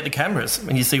 And you can get the cameras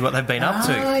and you see what they've been up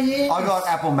to. Yeah. I got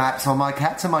Apple Maps on my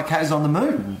cats, and my cat is on the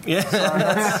moon. Yeah. So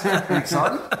that's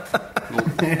exciting.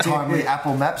 Timely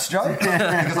Apple Maps joke.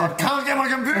 Because I can't get my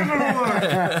computer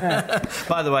to work.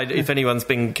 By the way, if anyone's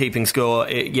been keeping score,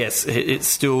 it's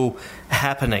still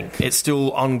happening. It's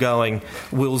still ongoing.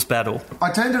 Will's battle. I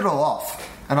turned it all off,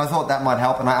 and I thought that might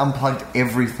help, and I unplugged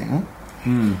everything.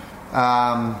 But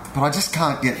I just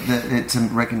can't get it to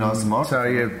recognise the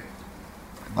microphone.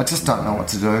 I just don't know what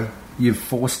to do. You've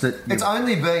forced it. It's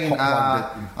only been...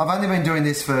 I've only been doing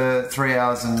this for 3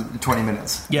 hours and 20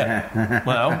 minutes. Yeah.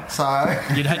 Well, So...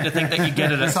 you'd hate to think that you'd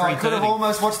get it at So I could have 3:30.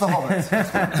 almost watched The Hobbit.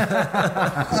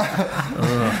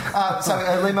 So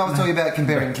Lehmo was talking about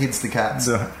comparing kids to cats.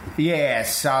 Yeah,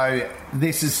 so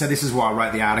this is why I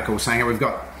wrote the article saying we've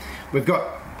got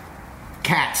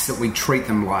cats that we treat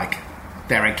them like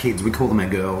they're our kids. We call them our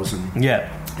girls, and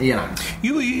you know.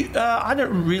 You I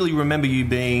don't really remember you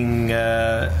being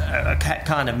a cat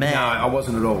kind of man. No, I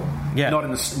wasn't at all. Yeah. Not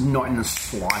in the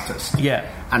slightest. Yeah.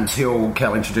 Until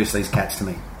Kel introduced these cats to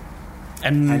me.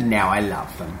 And now I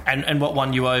love them. And what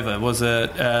won you over? Was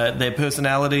it their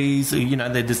personalities,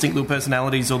 their distinct little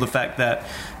personalities, or the fact that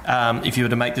if you were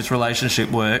to make this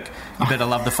relationship work, you better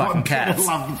love the fucking cats?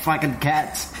 I love the fucking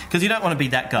cats. Because you don't want to be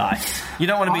that guy. You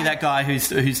don't want to be that guy who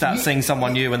starts seeing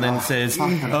someone new and then says,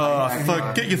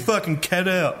 get your fucking cat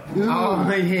out.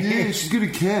 Yeah, she's got a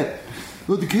cat.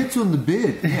 Well, the cat's on the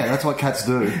bed. Yeah, that's what cats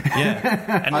do.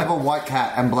 Yeah. And I have a white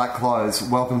cat and black clothes.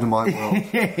 Welcome to my world.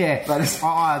 Yeah. That is...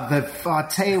 I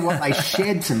tell you what, they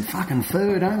shed some fucking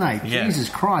fur, don't they? Yeah. Jesus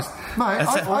Christ. Mate,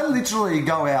 I literally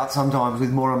go out sometimes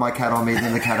with more of my cat on me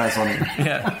than the cat has on him.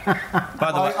 Yeah.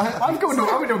 By the way, I've gone to a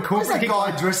Where's corporate that gig.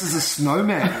 guy dressed as a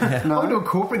snowman? I went to a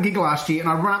corporate gig last year and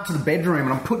I run up to the bedroom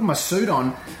and I'm putting my suit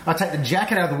on. I take the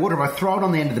jacket out of the water, I throw it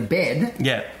on the end of the bed.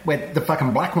 Yeah. Where the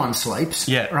fucking black one sleeps.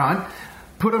 Yeah. Right?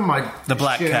 Put on my the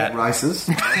black shirt. cat. Racist.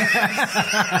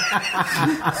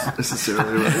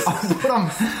 Necessarily racist.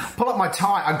 I pull up my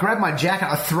tie, I grab my jacket,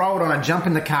 I throw it on, I jump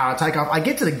in the car, I take off. I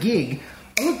get to the gig,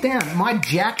 I look down, my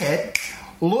jacket,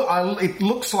 it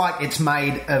looks like it's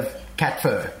made of cat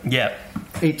fur. Yeah.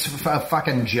 It's a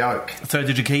fucking joke. So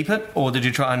did you keep it, or did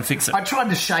you try and fix it? I tried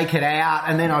to shake it out,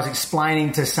 and then I was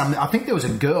explaining to I think there was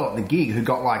a girl at the gig who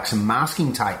got like some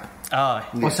masking tape.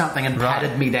 Or something and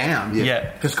patted me down. Yeah.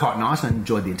 It was quite nice and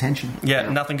enjoyed the attention. Yeah,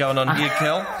 nothing going on here,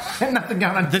 Kel. Nothing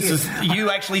going on This here. is you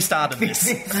actually started this.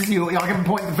 This is you. I can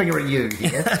point the finger at you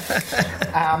here.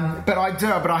 But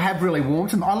I have really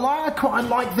warmed them. I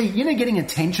like the, getting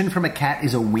attention from a cat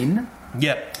is a win.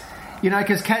 Yep.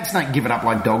 Because cats don't give it up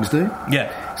like dogs do.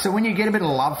 Yeah. So when you get a bit of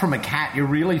love from a cat, you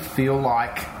really feel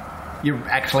like you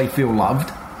actually feel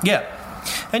loved. Yeah.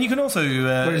 And you can also...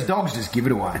 Whereas dogs just give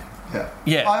it away.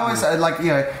 Yeah. I always say,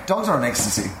 dogs are on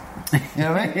ecstasy. You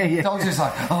know what I mean? Yeah. Dogs are just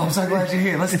like, oh, I'm so glad you're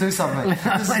here. Let's do something.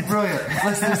 This is brilliant.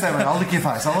 Let's do something. I'll lick your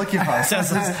face.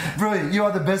 This is brilliant. You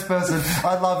are the best person.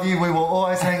 I love you. We will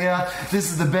always hang out.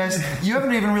 This is the best. You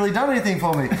haven't even really done anything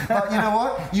for me. But you know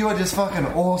what? You are just fucking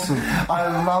awesome.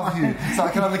 I love you. So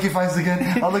can I lick your face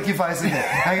again? I'll lick your face again.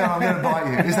 Hang on, I'm going to bite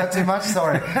you. Is that too much?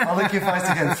 Sorry. I'll lick your face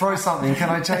again. Throw something. Can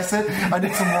I chase it? I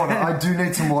need some water. I do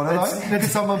need some water, though. Can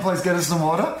someone please get us some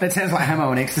water? That sounds like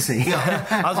Hamo and Ecstasy.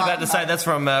 I was about to say that's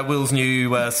from Will's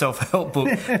new self-help book.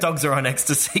 Dogs are on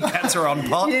ecstasy, cats are on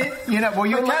pot. Yeah,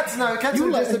 cats are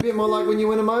just a bit more like when you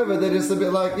win them over. They're just a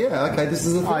bit like, yeah, okay, this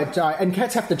is a thing. And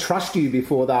cats have to trust you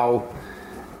before they'll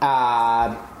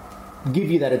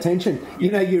give you that attention.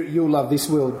 You'll love this,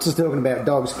 Will. Just talking about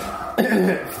dogs.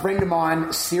 A friend of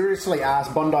mine seriously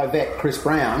asked Bondi vet Chris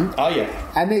Brown. Oh yeah.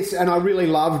 And I really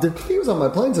loved it. He was on my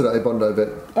plane today, Bondi vet.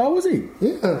 Oh, was he?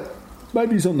 Yeah.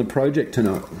 Maybe he's on the project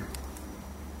tonight.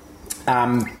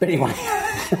 But anyway.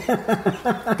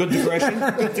 Good digression.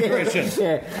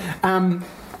 Yeah.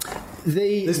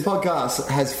 This podcast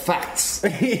has facts.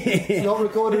 It's not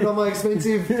recorded on my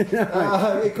expensive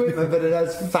equipment, but it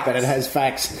has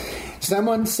facts.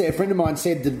 A friend of mine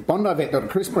said to Bondi vet Dr.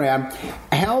 Chris Brown,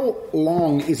 how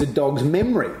long is a dog's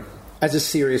memory? As a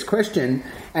serious question.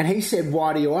 And he said,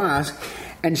 why do you ask?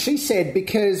 And she said,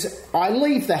 because I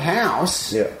leave the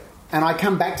house and I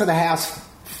come back to the house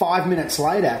 5 minutes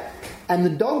later and the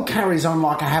dog carries on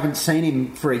like I haven't seen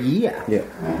him for a year. Yeah.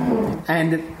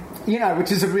 And,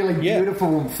 which is a really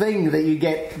beautiful thing that you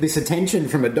get this attention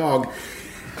from a dog.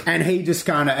 And he just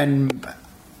and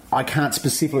I can't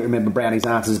specifically remember Brownie's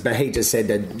answers, but he just said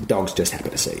that dogs just happy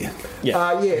to see you.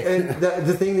 Yeah. And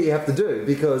the thing that you have to do,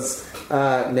 because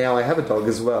now I have a dog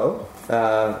as well.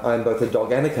 I'm both a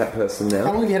dog and a cat person now.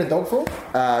 How long have you had a dog for?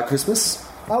 Christmas.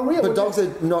 Oh, really? But dogs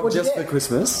are not just for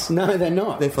Christmas. No, they're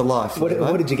not. They're for life.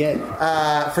 What did you get?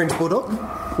 French Bulldog.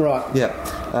 Right. Yeah.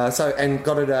 And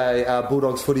got it a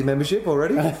Bulldogs footy membership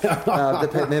already. The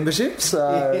pet membership.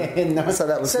 So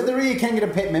that was So good. You can get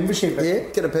a pet membership.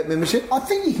 Get a pet membership. I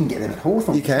think you can get them at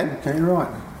Hawthorn. You can. Okay, right.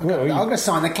 I'm going to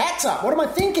sign the cats up. What am I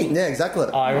thinking? Yeah, exactly.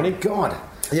 Irony. God.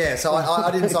 Yeah, so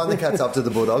I didn't sign the cats up to the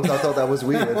Bulldogs. I thought that was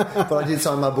weird, but I did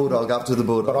sign my Bulldog up to the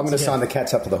Bulldogs. But I'm going to sign the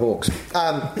cats up to the Hawks.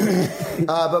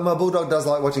 But my Bulldog does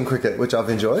like watching cricket, which I've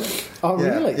enjoyed. Oh,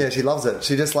 really? Yeah, she loves it.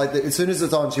 She just as soon as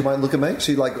it's on, she won't look at me.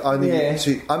 She she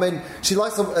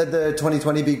likes the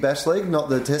 2020 Big Bash League, not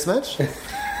the Test match.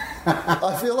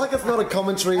 I feel like it's not a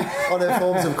commentary on their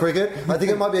forms of cricket. I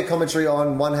think it might be a commentary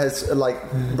on one has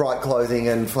bright clothing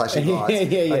and flashing lights,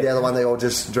 and the other one they all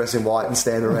just dress in white and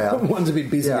stand around. One's a bit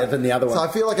busier than the other one. So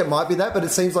I feel like it might be that, but it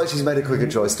seems like she's made a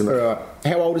cricket choice to me. Right.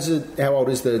 How old is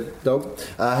the dog?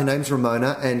 Her name's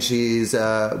Ramona, and she's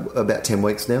about 10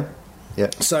 weeks now. Yeah.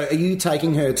 So are you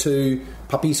taking her to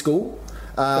puppy school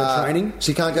for training?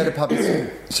 She can't go to puppy.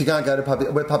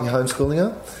 We're puppy homeschooling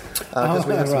her. Because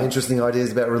we have some interesting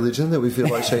ideas about religion that we feel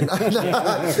like she...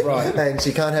 Right. And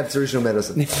she can't have traditional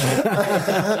medicine.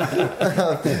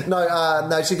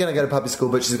 No, she's going to go to puppy school,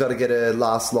 but she's got to get her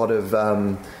last lot of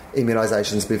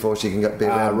immunisations before she can be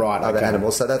around other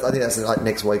animals. So I think that's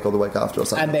next week or the week after or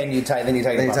something. And then you take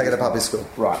her to puppy school.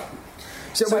 Right.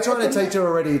 So we're trying to teach her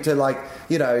already to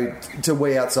to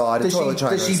wee outside and toilet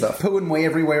trainer and stuff. Does she poo and wee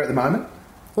everywhere at the moment?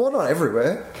 Well, not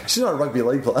everywhere. She's not a rugby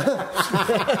league player.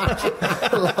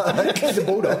 She's a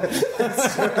bulldog.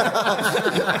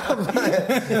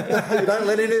 You don't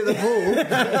let it in the pool.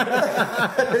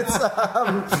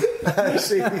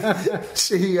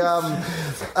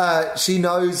 She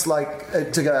knows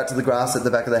to go out to the grass at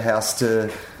the back of the house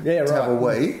to have a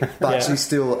wee, but she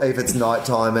still, if it's night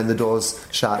time and the door's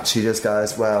shut, she just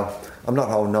goes, well, I'm not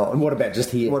holding on. What about just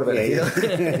here? What about here?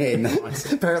 Yeah,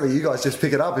 nice. Apparently you guys just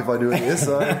pick it up if I do it here,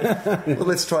 so well,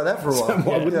 let's try that for a while. So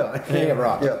why wouldn't I? Yeah,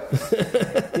 right. Yeah,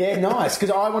 yeah, nice,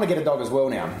 because I want to get a dog as well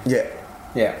now. Yeah.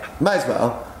 May as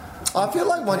well. I feel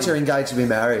like once you're engaged to be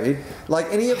married,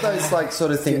 like any of those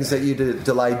sort of things that you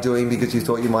delayed doing because you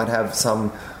thought you might have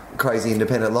some crazy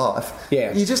independent life,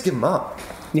 you just give them up.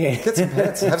 Yeah. Get some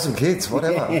pets, have some kids,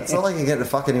 whatever. Yeah. It's not like you get to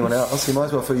fuck anyone else. You might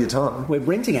as well fill your time. We're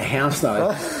renting a house,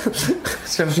 though.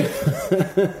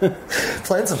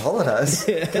 Plan some holidays.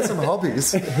 Get some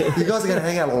hobbies. You guys are going to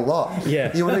hang out a lot.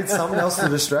 Yeah. You will need something else to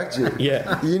distract you.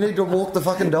 Yeah. You need to walk the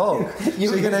fucking dog. So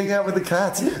you can hang out with the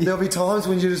cats. There'll be times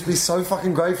when you just be so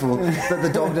fucking grateful that the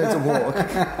dog needs a walk.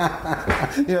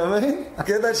 You know what I mean?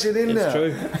 Get that shit in now.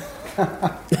 True.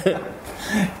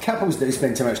 Couples do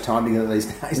spend too much time together these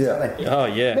days, don't they? Oh,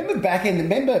 yeah. Remember back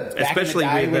especially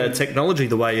in the day with technology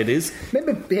the way it is.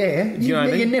 Remember,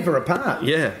 you're never apart.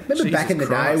 Yeah. Remember back in the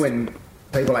day when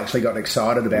people actually got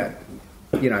excited about,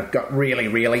 everyone got really,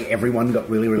 really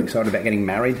excited about getting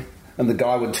married, and the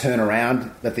guy would turn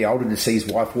around at the altar to see his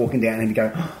wife walking down and he'd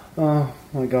go, oh,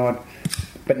 my God.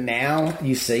 But now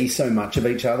you see so much of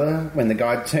each other when the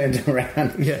guy turns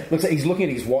around. Yeah. He's looking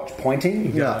at his watch,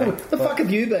 pointing. The fuck have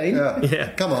you been?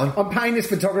 Yeah. Come on. I'm paying this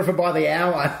photographer by the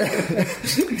hour.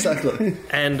 Exactly.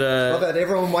 And I've had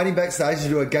everyone waiting backstage to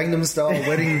do a Gangnam Style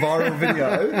wedding viral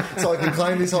video so I can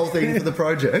claim this whole thing for the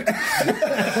project.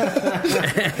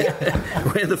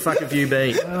 Where the fuck have you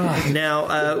been?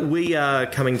 Now, we are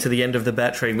coming to the end of the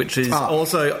battery, which is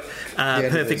also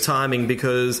perfect timing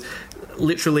because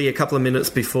literally a couple of minutes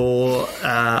before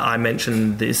I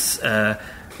mentioned this,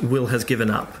 Will has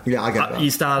given up. Yeah, I get that. You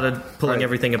started pulling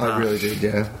everything apart. I really did,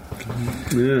 yeah.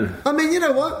 I mean, you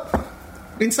know what?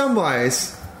 In some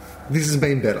ways, this has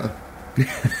been better.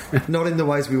 Not in the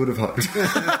ways we would have hoped.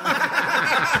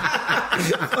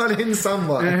 But in some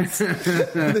ways, this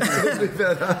will be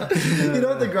better. You know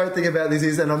what the great thing about this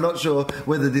is, and I'm not sure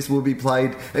whether this will be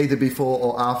played either before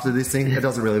or after this thing. It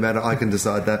doesn't really matter. I can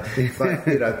decide that.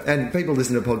 But, and people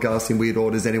listen to podcasts in weird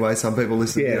orders anyway. Some people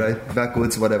listen,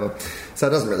 backwards, whatever. So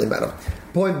it doesn't really matter.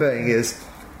 Point being is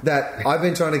that I've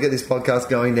been trying to get this podcast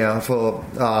going now for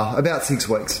about 6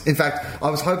 weeks. In fact,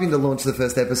 I was hoping to launch the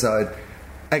first episode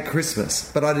at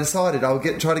Christmas, but I decided I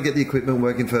would try to get the equipment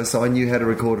working first so I knew how to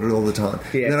record it all the time.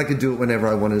 Yeah. And then I could do it whenever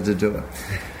I wanted to do it.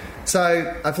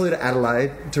 So I flew to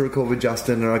Adelaide to record with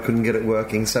Justin and I couldn't get it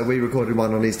working, so we recorded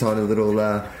one on his tiny little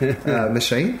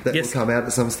machine that will come out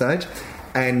at some stage.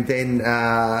 And then,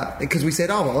 because we said,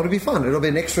 it'll be fun. It'll be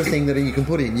an extra thing that you can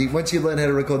put in. Once you learn how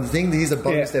to record the thing, here's a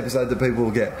bonus episode that people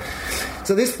will get.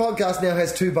 So this podcast now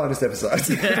has 2 bonus episodes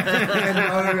and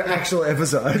no actual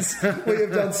episodes. We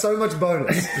have done so much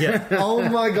bonus. Yeah. Oh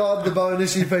my God, the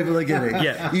bonus you people are getting.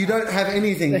 Yeah. You don't have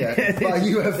anything yet, but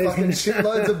you have fucking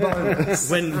shitloads of bonus.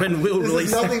 When Will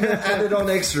releases nothing but added on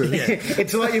extras. Yeah.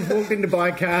 It's like you've walked in to buy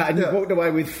a car and you've walked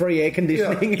away with free air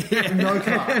conditioning. Yeah. No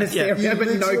car. You but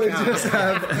no car. Just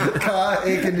have car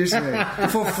air conditioning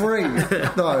for free.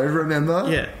 No, remember?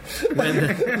 Yeah.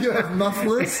 You have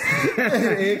mufflers and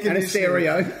air conditioning. And a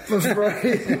stereo. For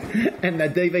free. And a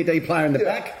DVD player in the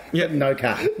back. Yep. No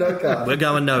car. No car. We're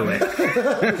going nowhere.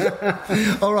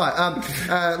 All right.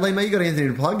 Lehmo, you got anything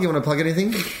to plug? You want to plug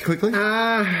anything quickly? What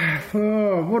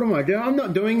am I doing? I'm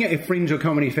not doing a Fringe or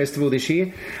Comedy Festival this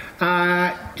year.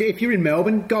 If you're in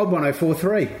Melbourne, Gold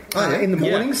 104.3 in the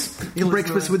mornings.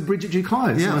 Breakfast with Bridget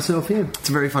Duclos. Yeah. Myself, yeah. It's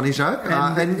a very funny show.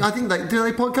 And I think do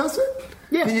they podcast it?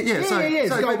 Yeah. So It's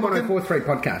Gold 104.3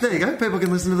 podcast. There you go. People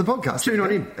can listen to the podcast. Tune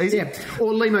on in. Easy. Yeah.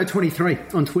 Or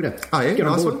Lehmo23 on Twitter. Oh, yeah. Get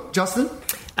on nice board. one. Justin?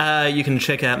 You can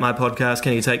check out my podcast,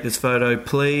 Can You Take This Photo,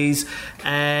 Please?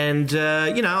 And,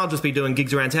 I'll just be doing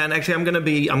gigs around town.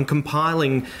 Actually, I'm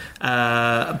compiling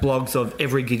blogs of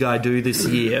every gig I do this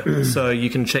year. So you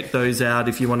can check those out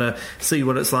if you want to see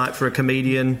what it's like for a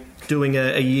comedian doing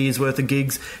a year's worth of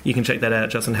gigs, you can check that out at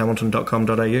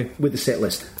justinhamilton.com.au. With the set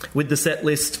list. With the set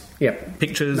list, yep.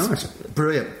 Pictures. Nice.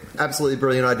 Brilliant. Absolutely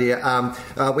brilliant idea.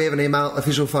 We have an email,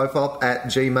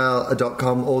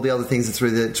 officialfofop@gmail.com. All the other things are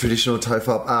through the traditional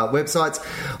TOFOP websites.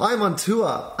 I'm on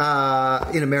tour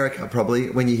in America, probably,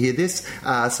 when you hear this.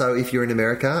 So if you're in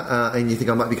America and you think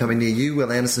I might be coming near you,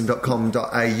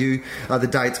 willanderson.com.au are the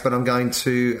dates. But I'm going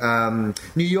to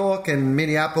New York and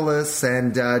Minneapolis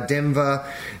and Denver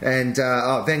and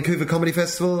Vancouver Comedy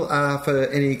Festival for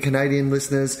any Canadian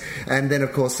listeners. And then,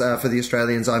 of course, for the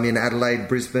Australians, I'm in Adelaide,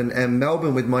 Brisbane and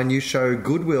Melbourne with my new show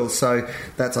Goodwill, so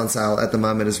that's on sale at the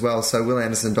moment as well. So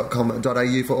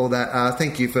willanderson.com.au for all that.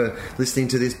 Thank you for listening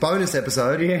to this bonus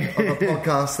episode of a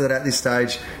podcast that at this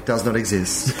stage does not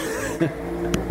exist.